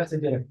a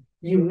dinner.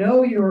 You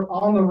know you're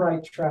on the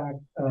right track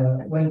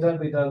when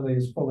Dudley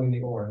is pulling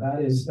the oar.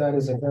 That is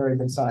a very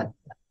good sign.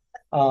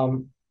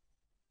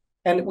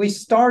 And we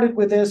started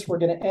with this, we're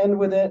going to end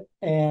with it.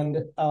 And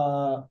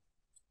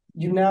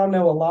you now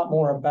know a lot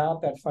more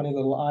about that funny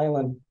little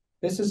island.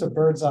 This is a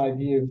bird's eye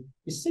view.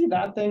 You see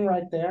that thing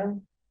right there?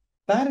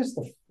 That is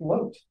the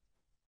float.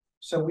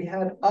 So we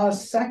had a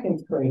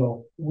second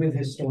cradle with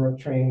historic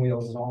train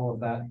wheels and all of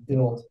that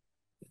built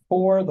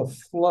for the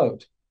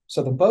float.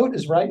 So the boat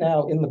is right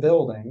now in the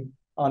building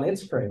on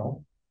its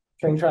cradle.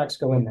 Train tracks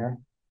go in there.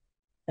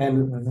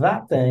 And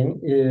that thing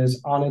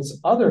is on its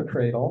other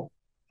cradle,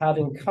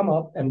 having come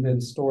up and been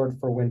stored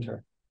for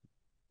winter.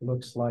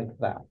 Looks like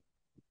that.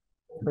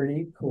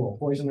 Pretty cool.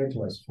 Poison or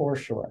twist, for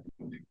sure.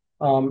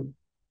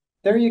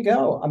 There you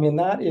go. I mean,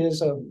 that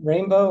is a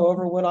rainbow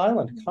over Wood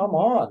Island. Come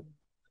on.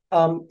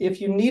 If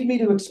you need me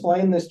to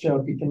explain this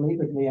joke, you can meet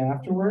with me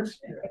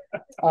afterwards.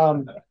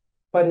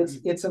 But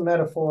it's a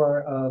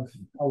metaphor of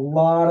a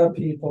lot of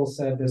people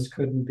said this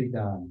couldn't be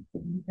done.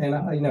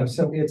 And you know,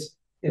 so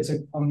it's a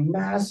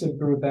massive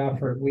group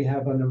effort. We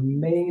have an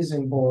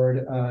amazing board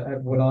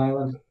at Wood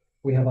Island.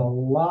 We have a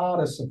lot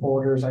of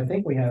supporters. I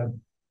think we have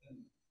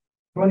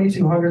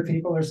 2,200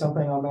 people or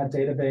something on that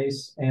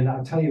database. And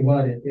I'll tell you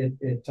what, it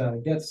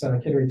gets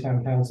Kittery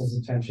Town Council's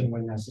attention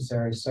when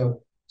necessary. So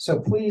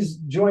please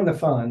join the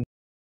fun.